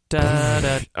Al. Da,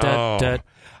 da, da, Oh. da,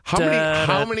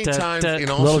 how many da, times da, in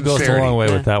all Will goes a sincerity, long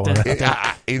way with that one.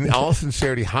 in all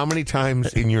sincerity, how many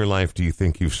times in your life do you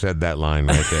think you've said that line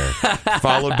right there,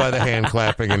 followed by the hand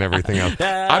clapping and everything else?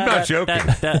 I'm not joking.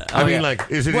 I mean, like,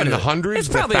 is it What in the is it? hundreds, It's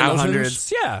the probably in the thousands?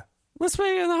 hundreds. Yeah. Let's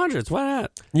make it in the hundreds. Why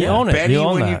not? You own it. Betty, You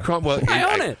own when that. you call, well,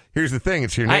 I own it. Here's the thing: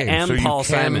 it's your I name, am so you Paul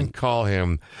can Simon. call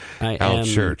him I Al am-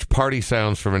 Church. Party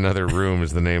Sounds from Another Room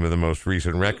is the name of the most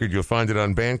recent record. You'll find it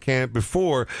on Bandcamp.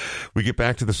 Before we get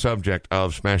back to the subject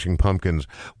of Smashing Pumpkins,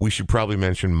 we should probably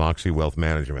mention Moxie Wealth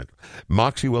Management.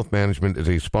 Moxie Wealth Management is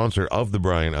a sponsor of the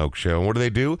Brian Oak Show. And what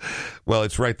do? Well,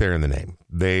 it's right there in the name.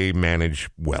 They manage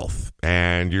wealth.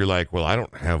 And you're like, well, I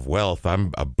don't have wealth.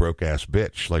 I'm a broke-ass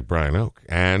bitch like Brian Oak.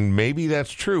 And maybe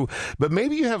that's true, but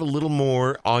maybe you have a little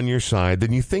more on your side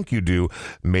than you think you do.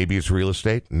 Maybe it's real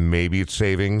estate. Maybe it's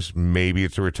savings. Maybe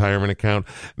it's a retirement account.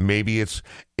 Maybe it's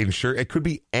insure. It could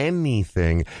be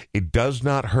anything. It does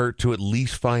not hurt to at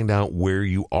least find out where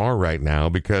you are right now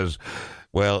because,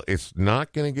 well, it's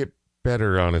not going to get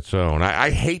better on its own. I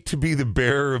hate to be the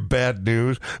bearer of bad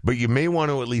news, but you may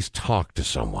want to at least talk to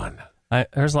someone.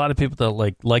 There's a lot of people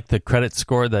that like the credit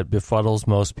score that befuddles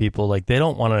most people. Like, they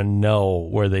don't want to know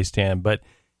where they stand. But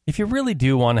if you really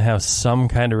do want to have some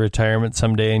kind of retirement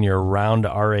someday and you're around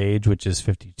our age, which is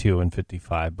 52 and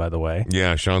 55, by the way.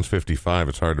 Yeah, Sean's 55.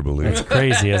 It's hard to believe. It's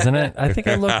crazy, isn't it? I think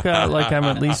I look like I'm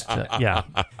at least, yeah.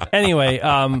 Anyway,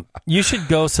 you should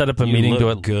go set up a You meeting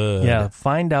look good. Yeah,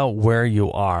 find out where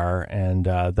you are, and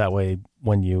that way,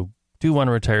 when you do want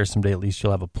to retire someday, at least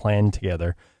you'll have a plan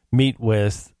together. meet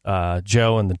with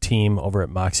Joe and the team over at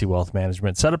Moxie Wealth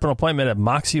Management. Set up an appointment at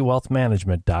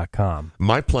moxiewealthmanagement.com.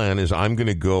 My plan is I'm going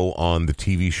to go on the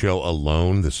TV show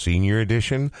Alone, the senior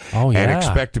edition, Oh, yeah. and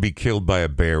expect to be killed by a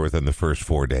bear within the first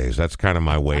 4 days. That's kind of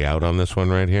my way out on this one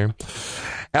right here.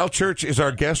 Al Church is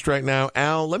our guest right now.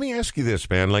 Al, let me ask you this,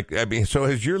 man. So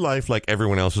has your life, like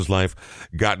everyone else's life,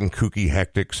 gotten kooky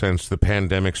hectic since the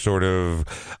pandemic sort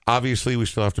of... Obviously, we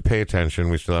still have to pay attention.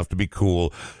 We still have to be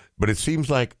cool. But it seems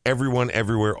like everyone,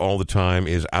 everywhere, all the time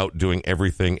is out doing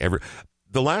everything.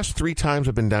 The last 3 times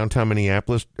I've been downtown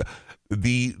Minneapolis,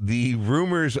 the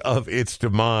rumors of its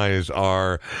demise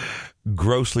are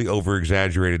grossly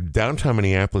over-exaggerated. Downtown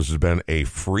Minneapolis has been a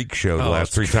freak show the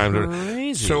last 3 times.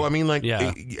 Crazy. So, I mean,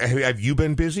 have you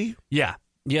been busy? Yeah.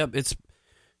 Yep. It's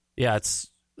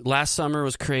last summer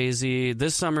was crazy.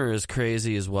 This summer is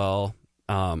crazy as well.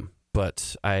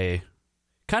 But I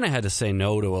kind of had to say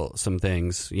no to some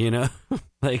things,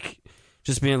 like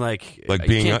just being like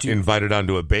being invited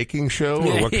onto a baking show,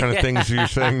 or what kind of things are you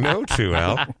saying no to,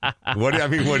 Al? What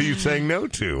are you saying no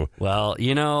to? Well, I mean,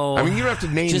 you don't have to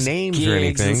name just names gigs or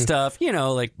anything, and stuff,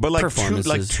 but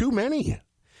performances. too many.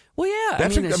 Well, yeah,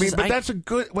 that's a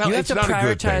good. Well, you have it's to not prioritize. a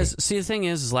good thing. See, the thing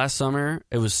is, last summer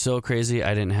it was so crazy.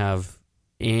 I didn't have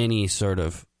any sort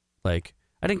of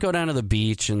I didn't go down to the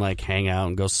beach and hang out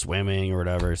and go swimming or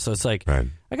whatever. So it's Right.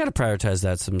 I got to prioritize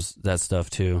that stuff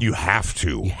too. You have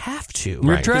to. You have to.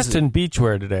 You're dressed in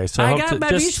beachwear today, so I hope got to my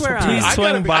just beachwear on. please I swing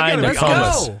gotta by be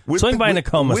Nokomis. honest. Swing by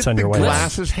Nokomis on your way. With the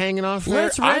glasses hanging off there.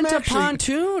 Let's I'm rent actually- a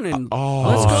pontoon and Oh,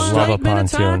 let's go I on love a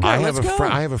Minnetonka. pontoon. I Let's have go.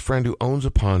 I have a friend who owns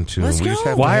a pontoon. Let's we just go.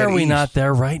 have to Why head are we east not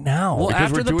there right now? Well, because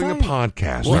after we're the doing a pod-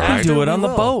 podcast. We all can right? do it on the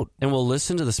will. boat. And we'll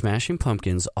listen to the Smashing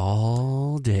Pumpkins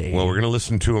all day. Well, we're going to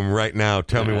listen to him right now.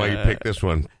 Tell me why you picked this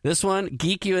one. This one,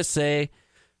 Geek USA,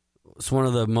 it's one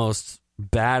of the most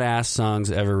badass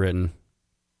songs ever written.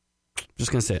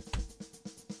 Just going to say it.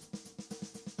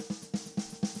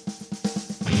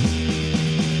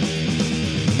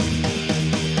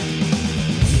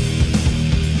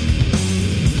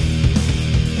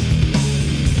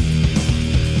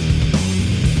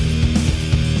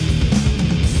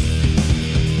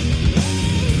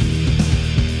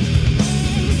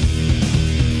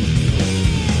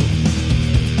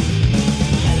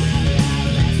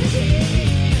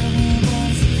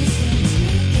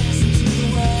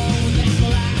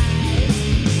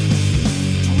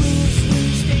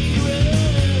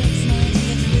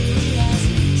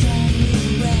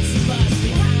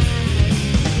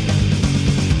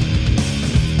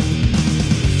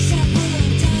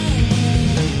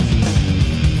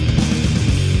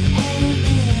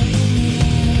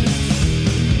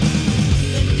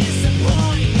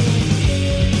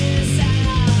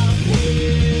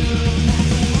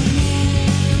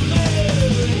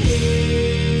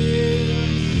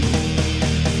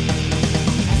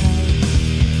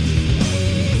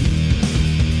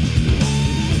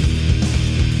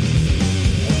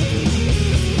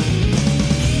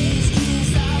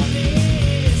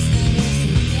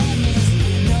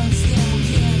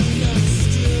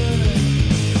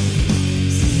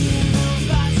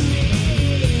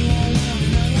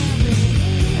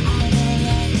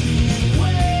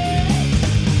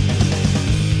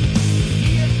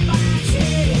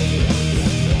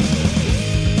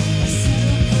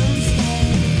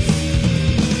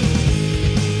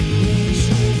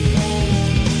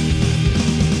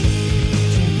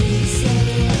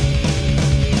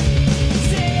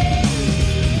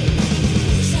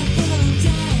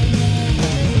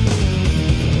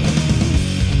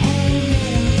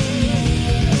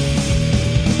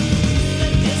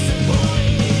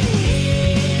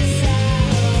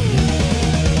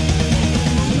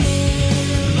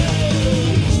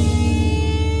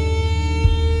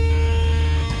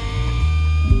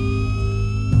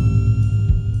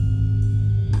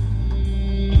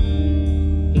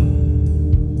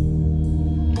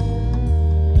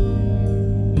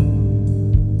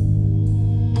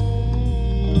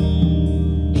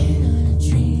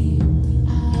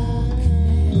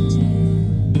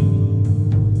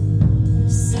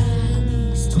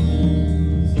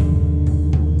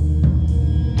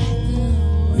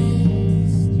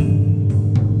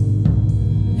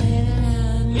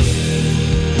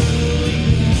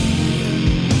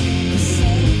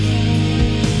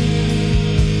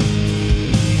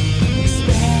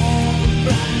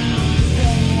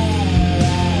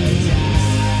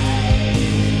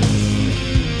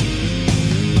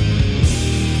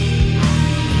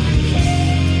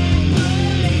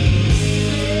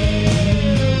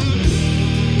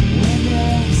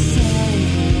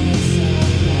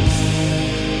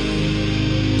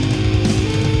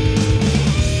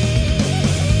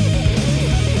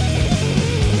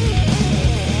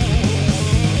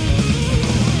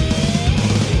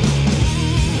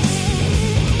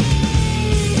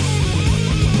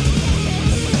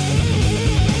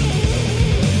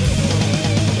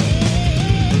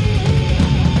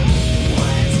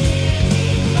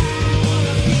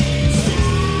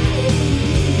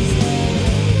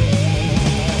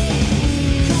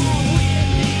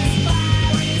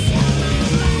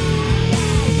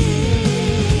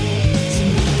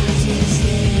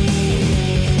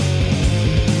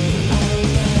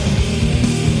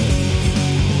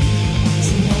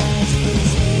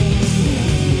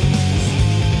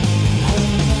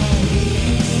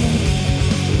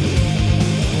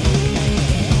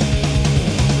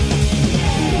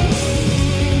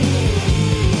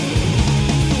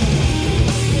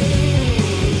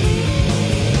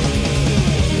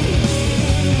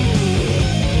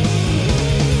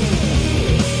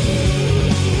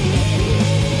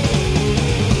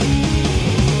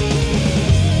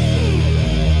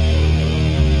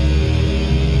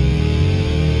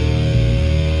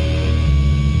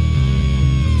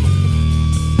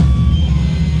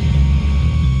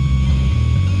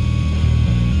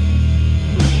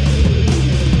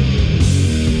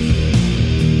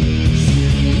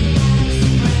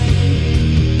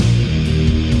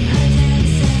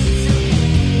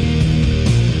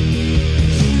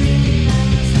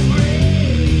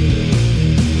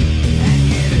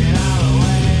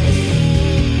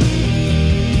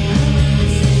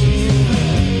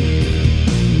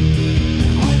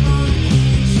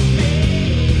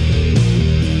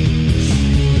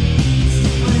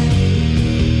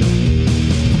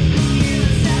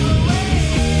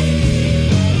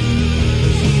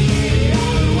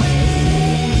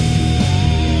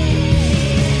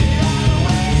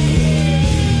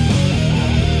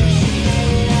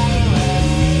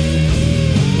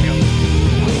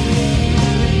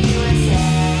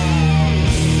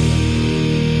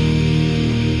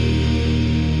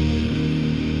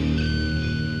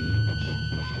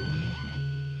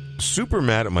 super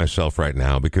mad at myself right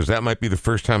now because that might be the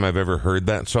first time I've ever heard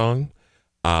that song.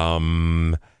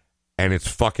 And it's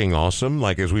fucking awesome.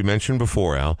 Like, as we mentioned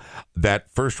before, Al, that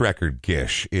first record,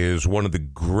 Gish, is one of the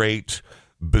great,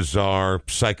 bizarre,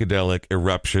 psychedelic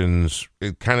eruptions.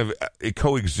 It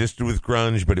coexisted with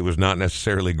grunge, but it was not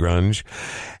necessarily grunge.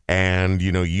 And,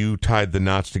 you tied the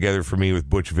knots together for me with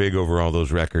Butch Vig over all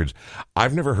those records.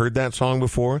 I've never heard that song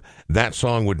before. That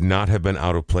song would not have been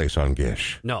out of place on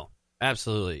Gish. No,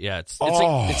 absolutely. Yeah,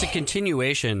 it's a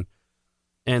continuation.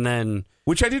 And then...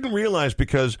 Which I didn't realize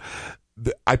because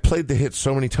I played the hits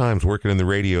so many times working in the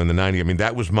radio in the 90s. I mean,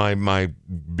 that was my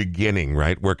beginning,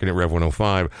 right? Working at Rev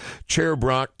 105. Cherub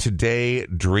Rock, Today,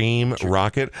 Dream,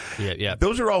 Rocket. Yeah.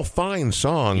 Those are all fine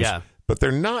songs. Yeah. But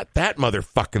they're not that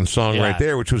motherfucking song right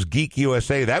there, which was Geek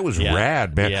USA. That was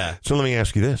rad, man. Yeah. So let me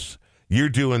ask you this. You're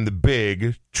doing the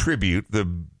big tribute,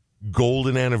 the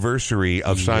golden anniversary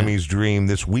of Siamese Dream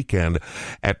this weekend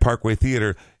at Parkway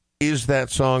Theater. Is that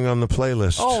song on the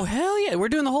playlist? Oh, hell yeah. We're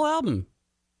doing the whole album.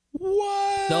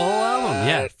 What? The whole album,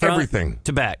 yeah. Everything.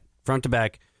 Front to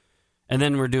back. And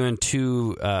then we're doing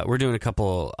a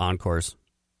couple encores,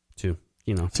 too.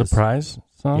 Surprise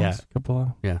songs? Yeah.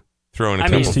 Couple. Yeah. Throwing a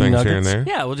couple things here and there?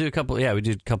 Yeah, we'll do a couple. Yeah, we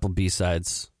did a couple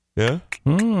B-sides. Yeah?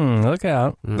 Look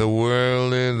out. The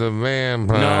world is a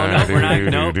vampire. No, we're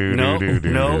not.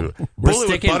 No. Bullet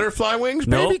with butterfly wings,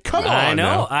 baby? Come on.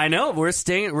 I know. We're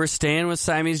staying with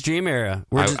Siamese Dream era.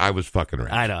 I was fucking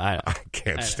right. I know. I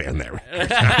can't stand that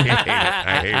record.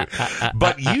 I hate it.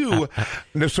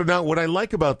 But so now what I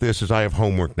like about this is I have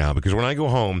homework now because when I go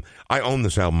home, I own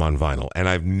this album on vinyl and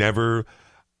I've never...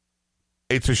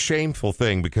 It's a shameful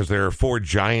thing because there are 4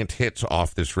 giant hits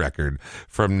off this record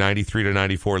from 93 to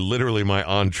 94, literally my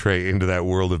entree into that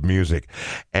world of music.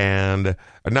 And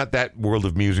not that world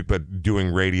of music, but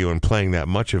doing radio and playing that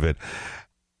much of it.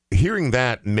 Hearing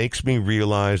that makes me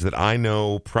realize that I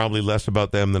know probably less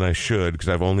about them than I should because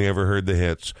I've only ever heard the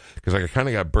hits because I kind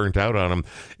of got burnt out on them.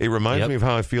 It reminds me of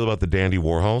how I feel about the Dandy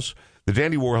Warhols. The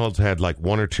Dandy Warhols had like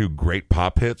 1 or 2 great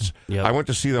pop hits. Yep. I went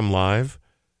to see them live.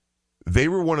 They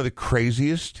were one of the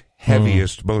craziest,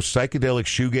 heaviest, most psychedelic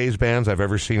shoegaze bands I've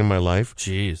ever seen in my life.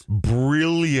 Jeez.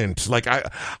 Brilliant. Like,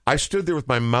 I stood there with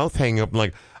my mouth hanging up,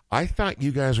 like, I thought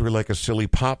you guys were like a silly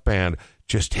pop band,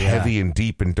 just heavy and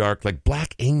deep and dark, like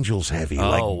Black Angels heavy. Oh,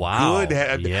 like, wow.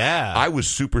 Good. Yeah. I was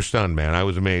super stunned, man. I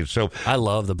was amazed. So I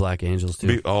love the Black Angels,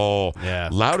 too.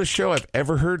 Loudest show I've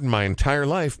ever heard in my entire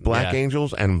life, Black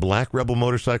Angels and Black Rebel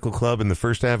Motorcycle Club in the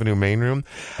First Avenue main room.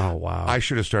 Oh, wow. I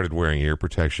should have started wearing ear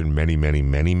protection many, many,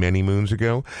 many, many moons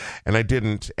ago, and I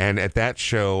didn't. And at that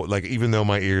show, like, even though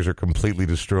my ears are completely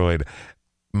destroyed,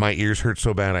 my ears hurt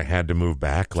so bad I had to move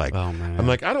back. Like, oh, man. I'm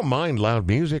like, I don't mind loud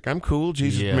music. I'm cool.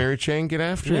 Jesus, Mary Chain, get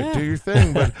after it. Yeah. Do your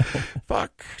thing. But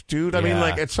fuck, dude. I mean,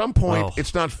 like, at some point,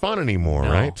 it's not fun anymore,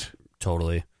 right?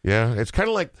 Totally. Yeah. It's kind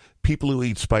of like people who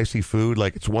eat spicy food.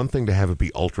 Like, it's one thing to have it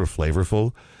be ultra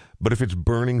flavorful, but if it's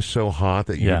burning so hot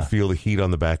that you can feel the heat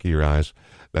on the back of your eyes,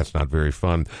 that's not very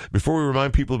fun. Before we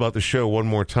remind people about the show one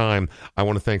more time, I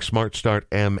want to thank Smart Start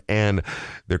MN.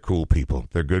 They're cool people.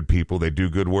 They're good people. They do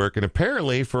good work. And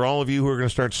apparently, for all of you who are going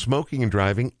to start smoking and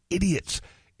driving, idiots,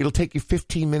 it'll take you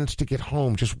 15 minutes to get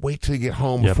home. Just wait till you get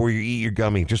home before you eat your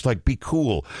gummy. Just like be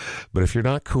cool. But if you're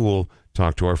not cool,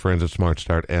 talk to our friends at Smart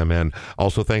Start MN.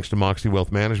 Also, thanks to Moxie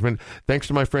Wealth Management. Thanks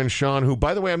to my friend Sean, who,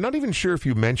 by the way, I'm not even sure if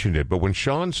you mentioned it, but when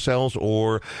Sean sells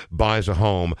or buys a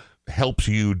home, helps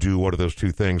you do one of those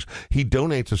 2 things, he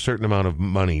donates a certain amount of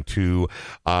money to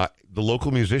the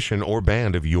local musician or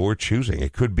band of your choosing.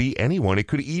 It could be anyone. It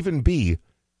could even be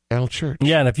Al Church.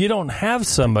 Yeah, and if you don't have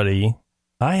somebody,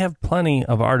 I have plenty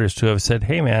of artists who have said,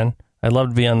 hey, man, I'd love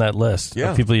to be on that list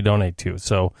of people you donate to.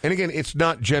 So, and again, it's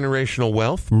not generational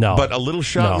wealth, no, but a little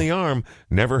shot in the arm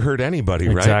never hurt anybody,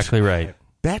 right? Exactly right.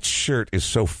 That shirt is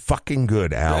so fucking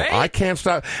good, Al. Right? I can't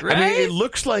stop. Right? I mean, it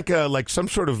looks like some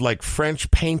sort of like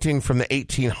French painting from the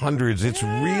 1800s. It's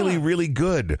really, really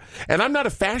good. And I'm not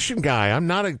a fashion guy. I'm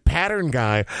not a pattern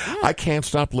guy. I can't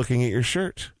stop looking at your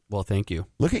shirt. Well, thank you.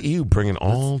 Look at you bringing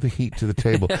all the heat to the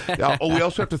table. We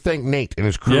also have to thank Nate and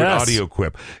his crew at Audio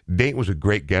Quip. Nate was a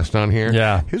great guest on here.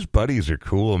 Yeah. His buddies are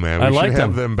cool, man. We I should like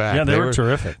have them back. Yeah, they were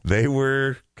terrific. They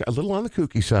were a little on the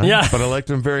kooky side, but I liked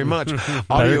them very much.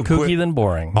 Better kooky than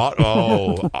boring.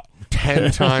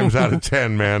 10 times out of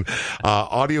 10, man.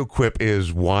 Audio Quip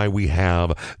is why we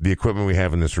have the equipment we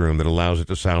have in this room that allows it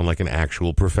to sound like an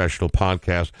actual professional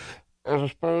podcast, as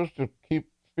opposed to keep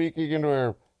speaking into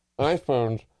our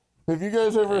iPhones. Have you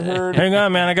guys ever heard... Hang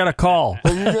on, man. I got a call.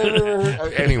 Have you guys ever heard...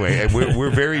 Anyway, we're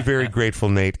very, very grateful,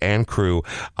 Nate and crew.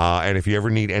 And if you ever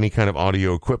need any kind of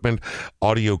audio equipment,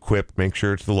 Audio Quip, make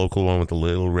sure it's the local one with the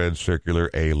little red circular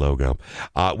A logo.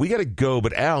 We got to go,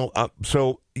 but Al,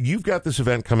 so you've got this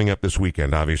event coming up this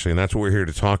weekend, obviously, and that's what we're here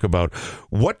to talk about.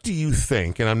 What do you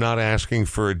think, and I'm not asking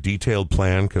for a detailed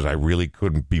plan because I really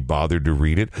couldn't be bothered to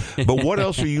read it, but what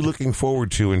else are you looking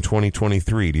forward to in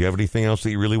 2023? Do you have anything else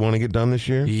that you really want to get done this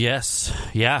year? Yes.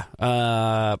 Yeah.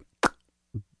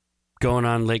 Going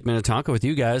on Lake Minnetonka with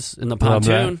you guys in the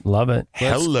pontoon. Love it.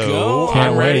 Let's Hello. go.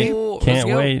 Can't Already? wait. Can't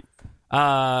wait.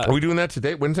 Are we doing that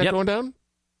today? When's that Yep. going down?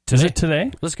 Is it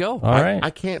today? Let's go. All right. I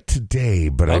can't today,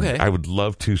 but Okay. I would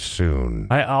love to soon.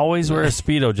 I always wear a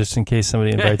Speedo just in case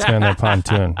somebody invites me on their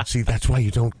pontoon. See, that's why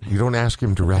you don't ask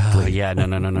him directly. Yeah,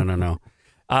 no.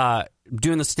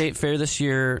 Doing the state fair this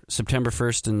year, September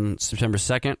 1st and September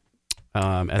 2nd.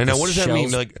 And now, what does that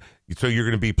mean? Like, so you're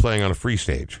going to be playing on a free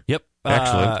stage? Yep.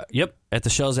 Excellent. Yep. At the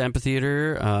Shells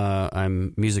Amphitheater,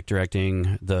 I'm music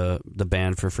directing the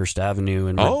band for First Avenue,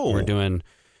 and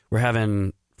we're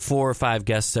having 4 or 5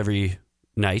 guests every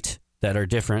night that are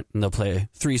different, and they'll play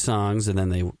 3 songs, and then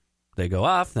they go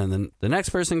off, and then the next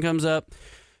person comes up.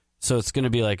 So it's going to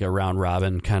be like a round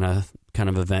robin kind of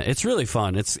event. It's really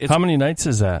fun. It's How many nights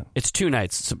is that? It's 2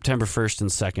 nights, September 1st and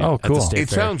 2nd. Oh, At cool. the State It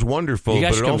Fair. sounds wonderful, You but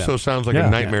guys it should come also down. sounds like Yeah.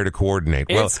 a nightmare to coordinate.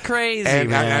 It's crazy, and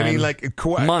man. I mean, like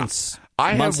months.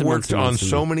 I Months have and worked months and on months and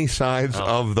so many sides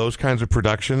of those kinds of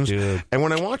productions, Dude. and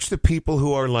when I watch the people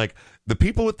who are like the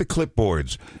people with the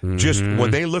clipboards, just when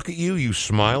they look at you, you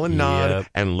smile and nod Yep.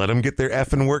 and let them get their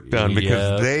effing work done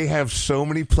because Yep. they have so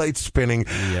many plates spinning.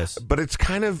 Yes. But it's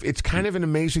kind of an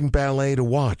amazing ballet to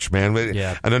watch, man.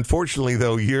 Yeah. And unfortunately,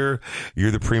 though, you're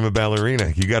the prima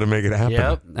ballerina. You got to make it happen.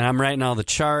 Yep, and I'm writing all the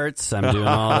charts. I'm doing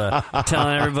all the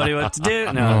telling everybody what to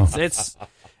do. No,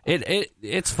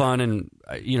 it's fun, and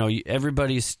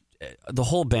everybody's the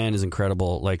whole band is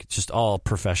incredible. Like just all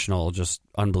professional, just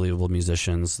unbelievable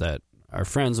musicians that are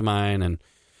friends of mine,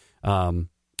 and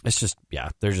it's just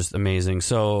they're just amazing.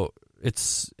 So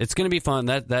it's going to be fun.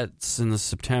 That's in the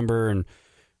September, and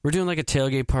we're doing like a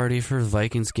tailgate party for the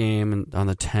Vikings game and on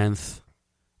the 10th.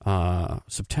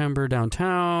 September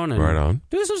downtown and Right on.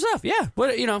 do some stuff. Yeah. What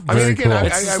I mean, Very again, cool.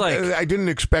 It's just I didn't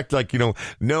expect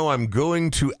no, I'm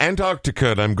going to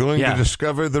Antarctica. And I'm going to Yeah.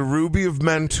 discover the ruby of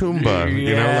Mantumba.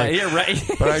 you're right.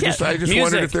 But I just Music.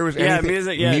 wondered if there was Yeah, anything.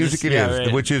 music, yeah, music just- it yeah, is,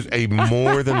 right. which is a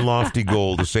more than lofty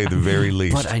goal to say the very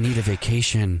least. But I need a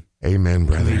vacation. Amen,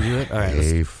 brother. we do it? All right,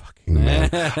 Hey, fucking man.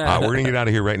 We're going to get out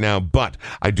of here right now, but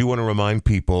I do want to remind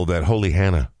people that Holy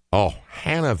Hannah. Oh,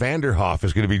 Hannah Vanderhoff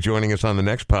is going to be joining us on the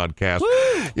next podcast.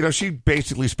 Woo! She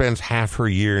basically spends half her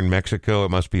year in Mexico. It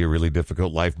must be a really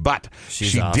difficult life, but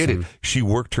She's she did it. awesome. She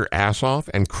worked her ass off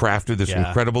and crafted this Yeah.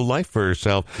 incredible life for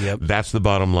herself. Yep. That's the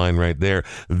bottom line right there.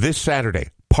 This Saturday,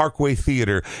 Parkway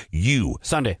Theater,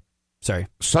 Sunday. Sorry.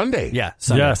 Sunday. Yeah,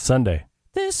 Sunday. Yeah, Sunday.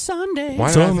 This Sunday.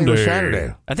 Why did I think it was Sunday.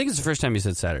 Saturday? I think it's the first time you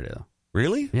said Saturday, though.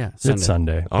 Really? Yeah, Sunday. It's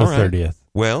Sunday, All the right. 30th.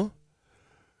 Well,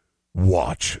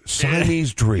 watch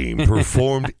Siamese Dream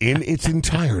performed in its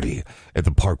entirety at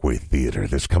the Parkway Theater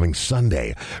this coming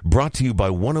Sunday. Brought to you by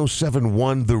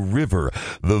 107.1 The River,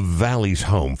 the Valley's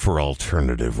home for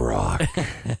alternative rock.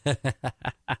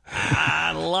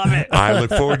 I love it. I look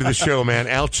forward to the show, man.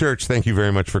 Al Church, thank you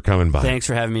very much for coming by. Thanks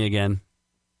for having me again.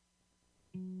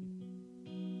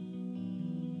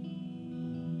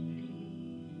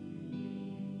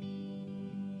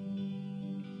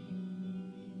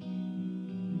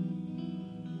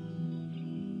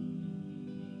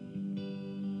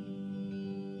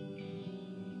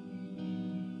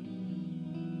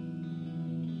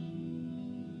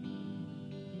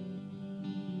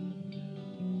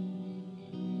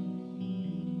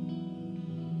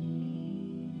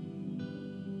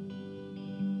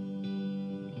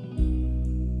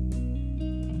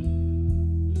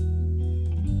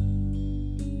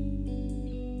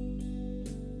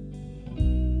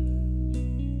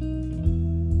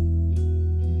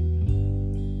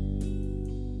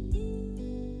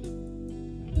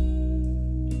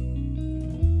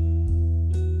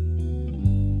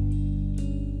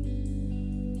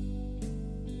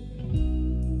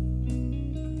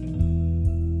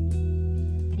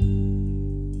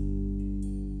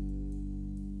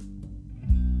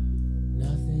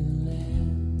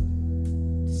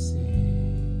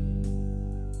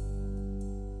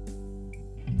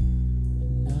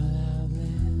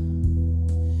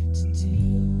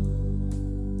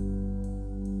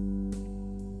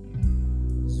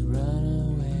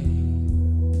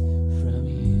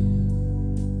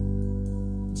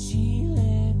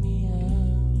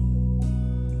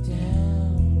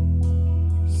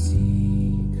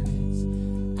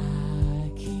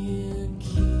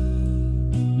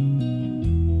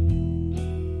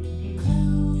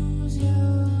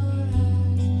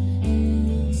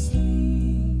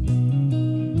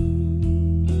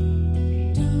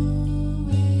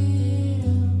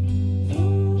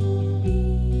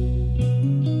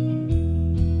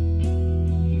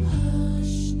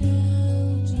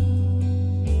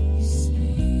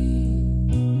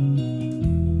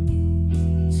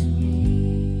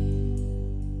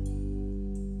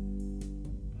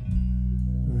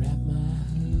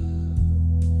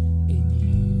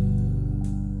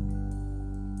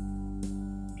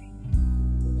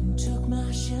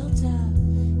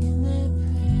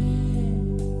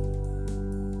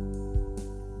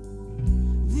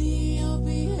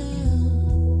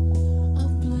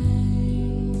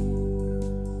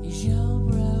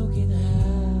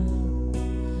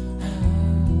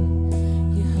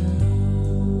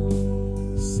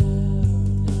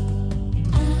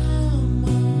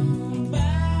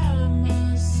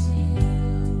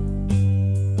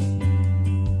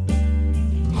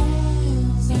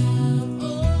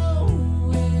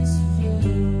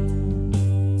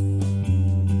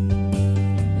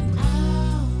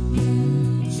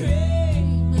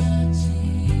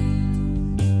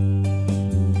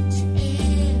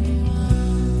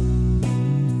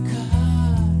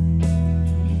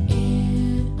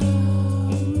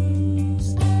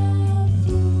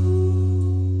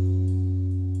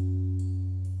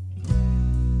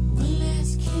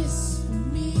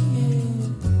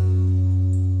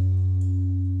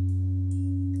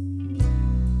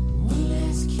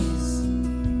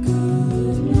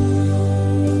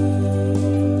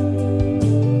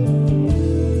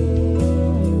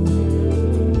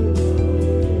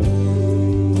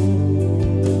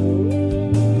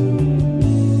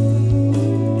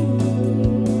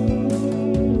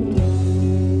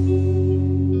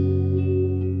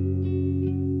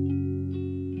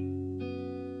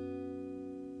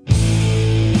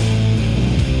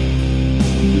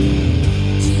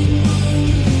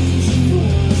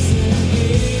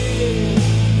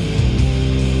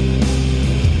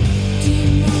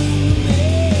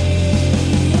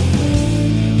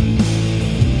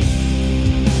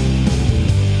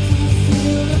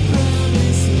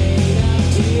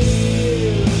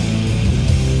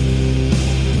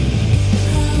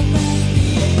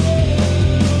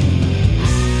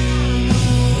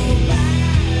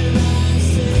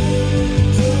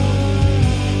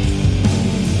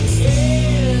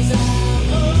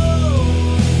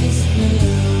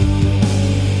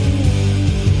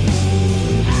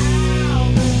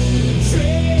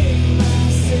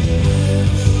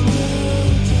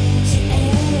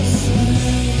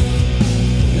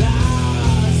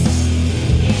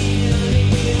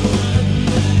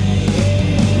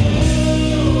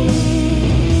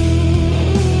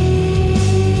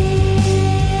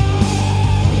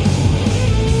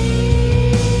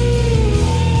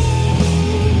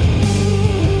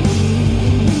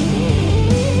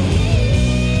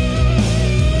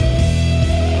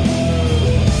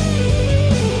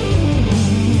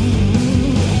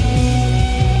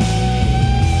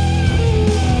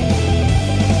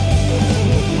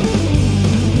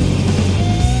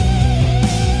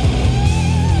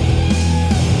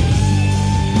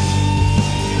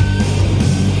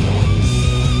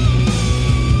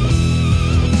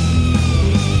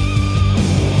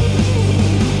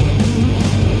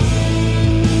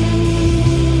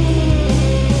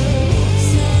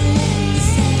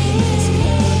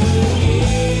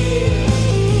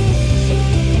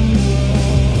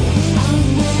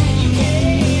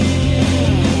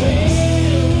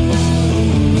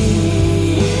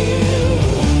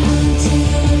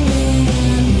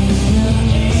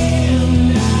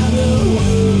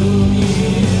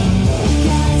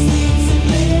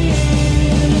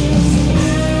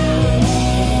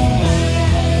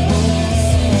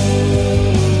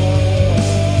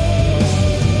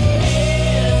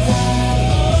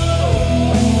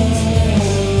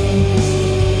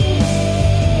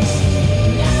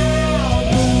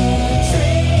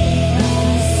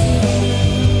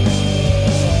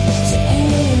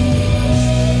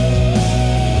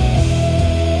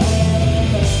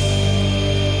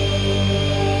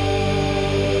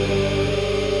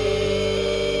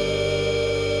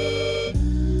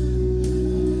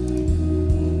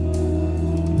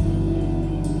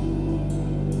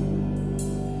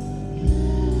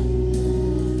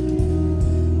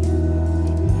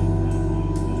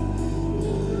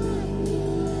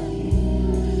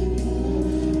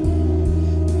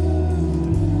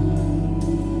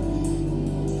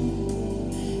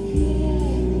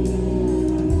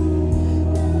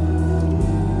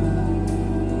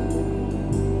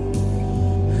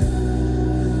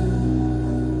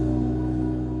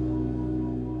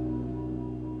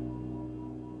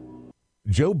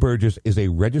 Joe Burgess is a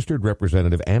registered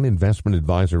representative and investment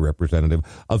advisor representative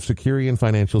of Securian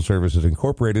Financial Services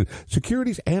Incorporated,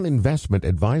 securities and investment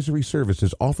advisory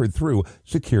services offered through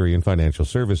Securian Financial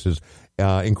Services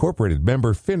Incorporated,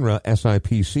 member FINRA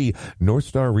SIPC. North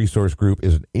Star Resource Group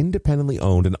is an independently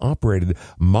owned and operated.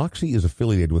 Moxie is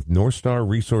affiliated with North Star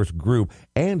Resource Group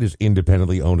and is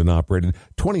independently owned and operated.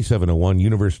 2701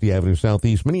 University Avenue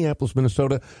Southeast, Minneapolis,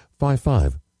 Minnesota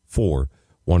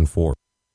 55414.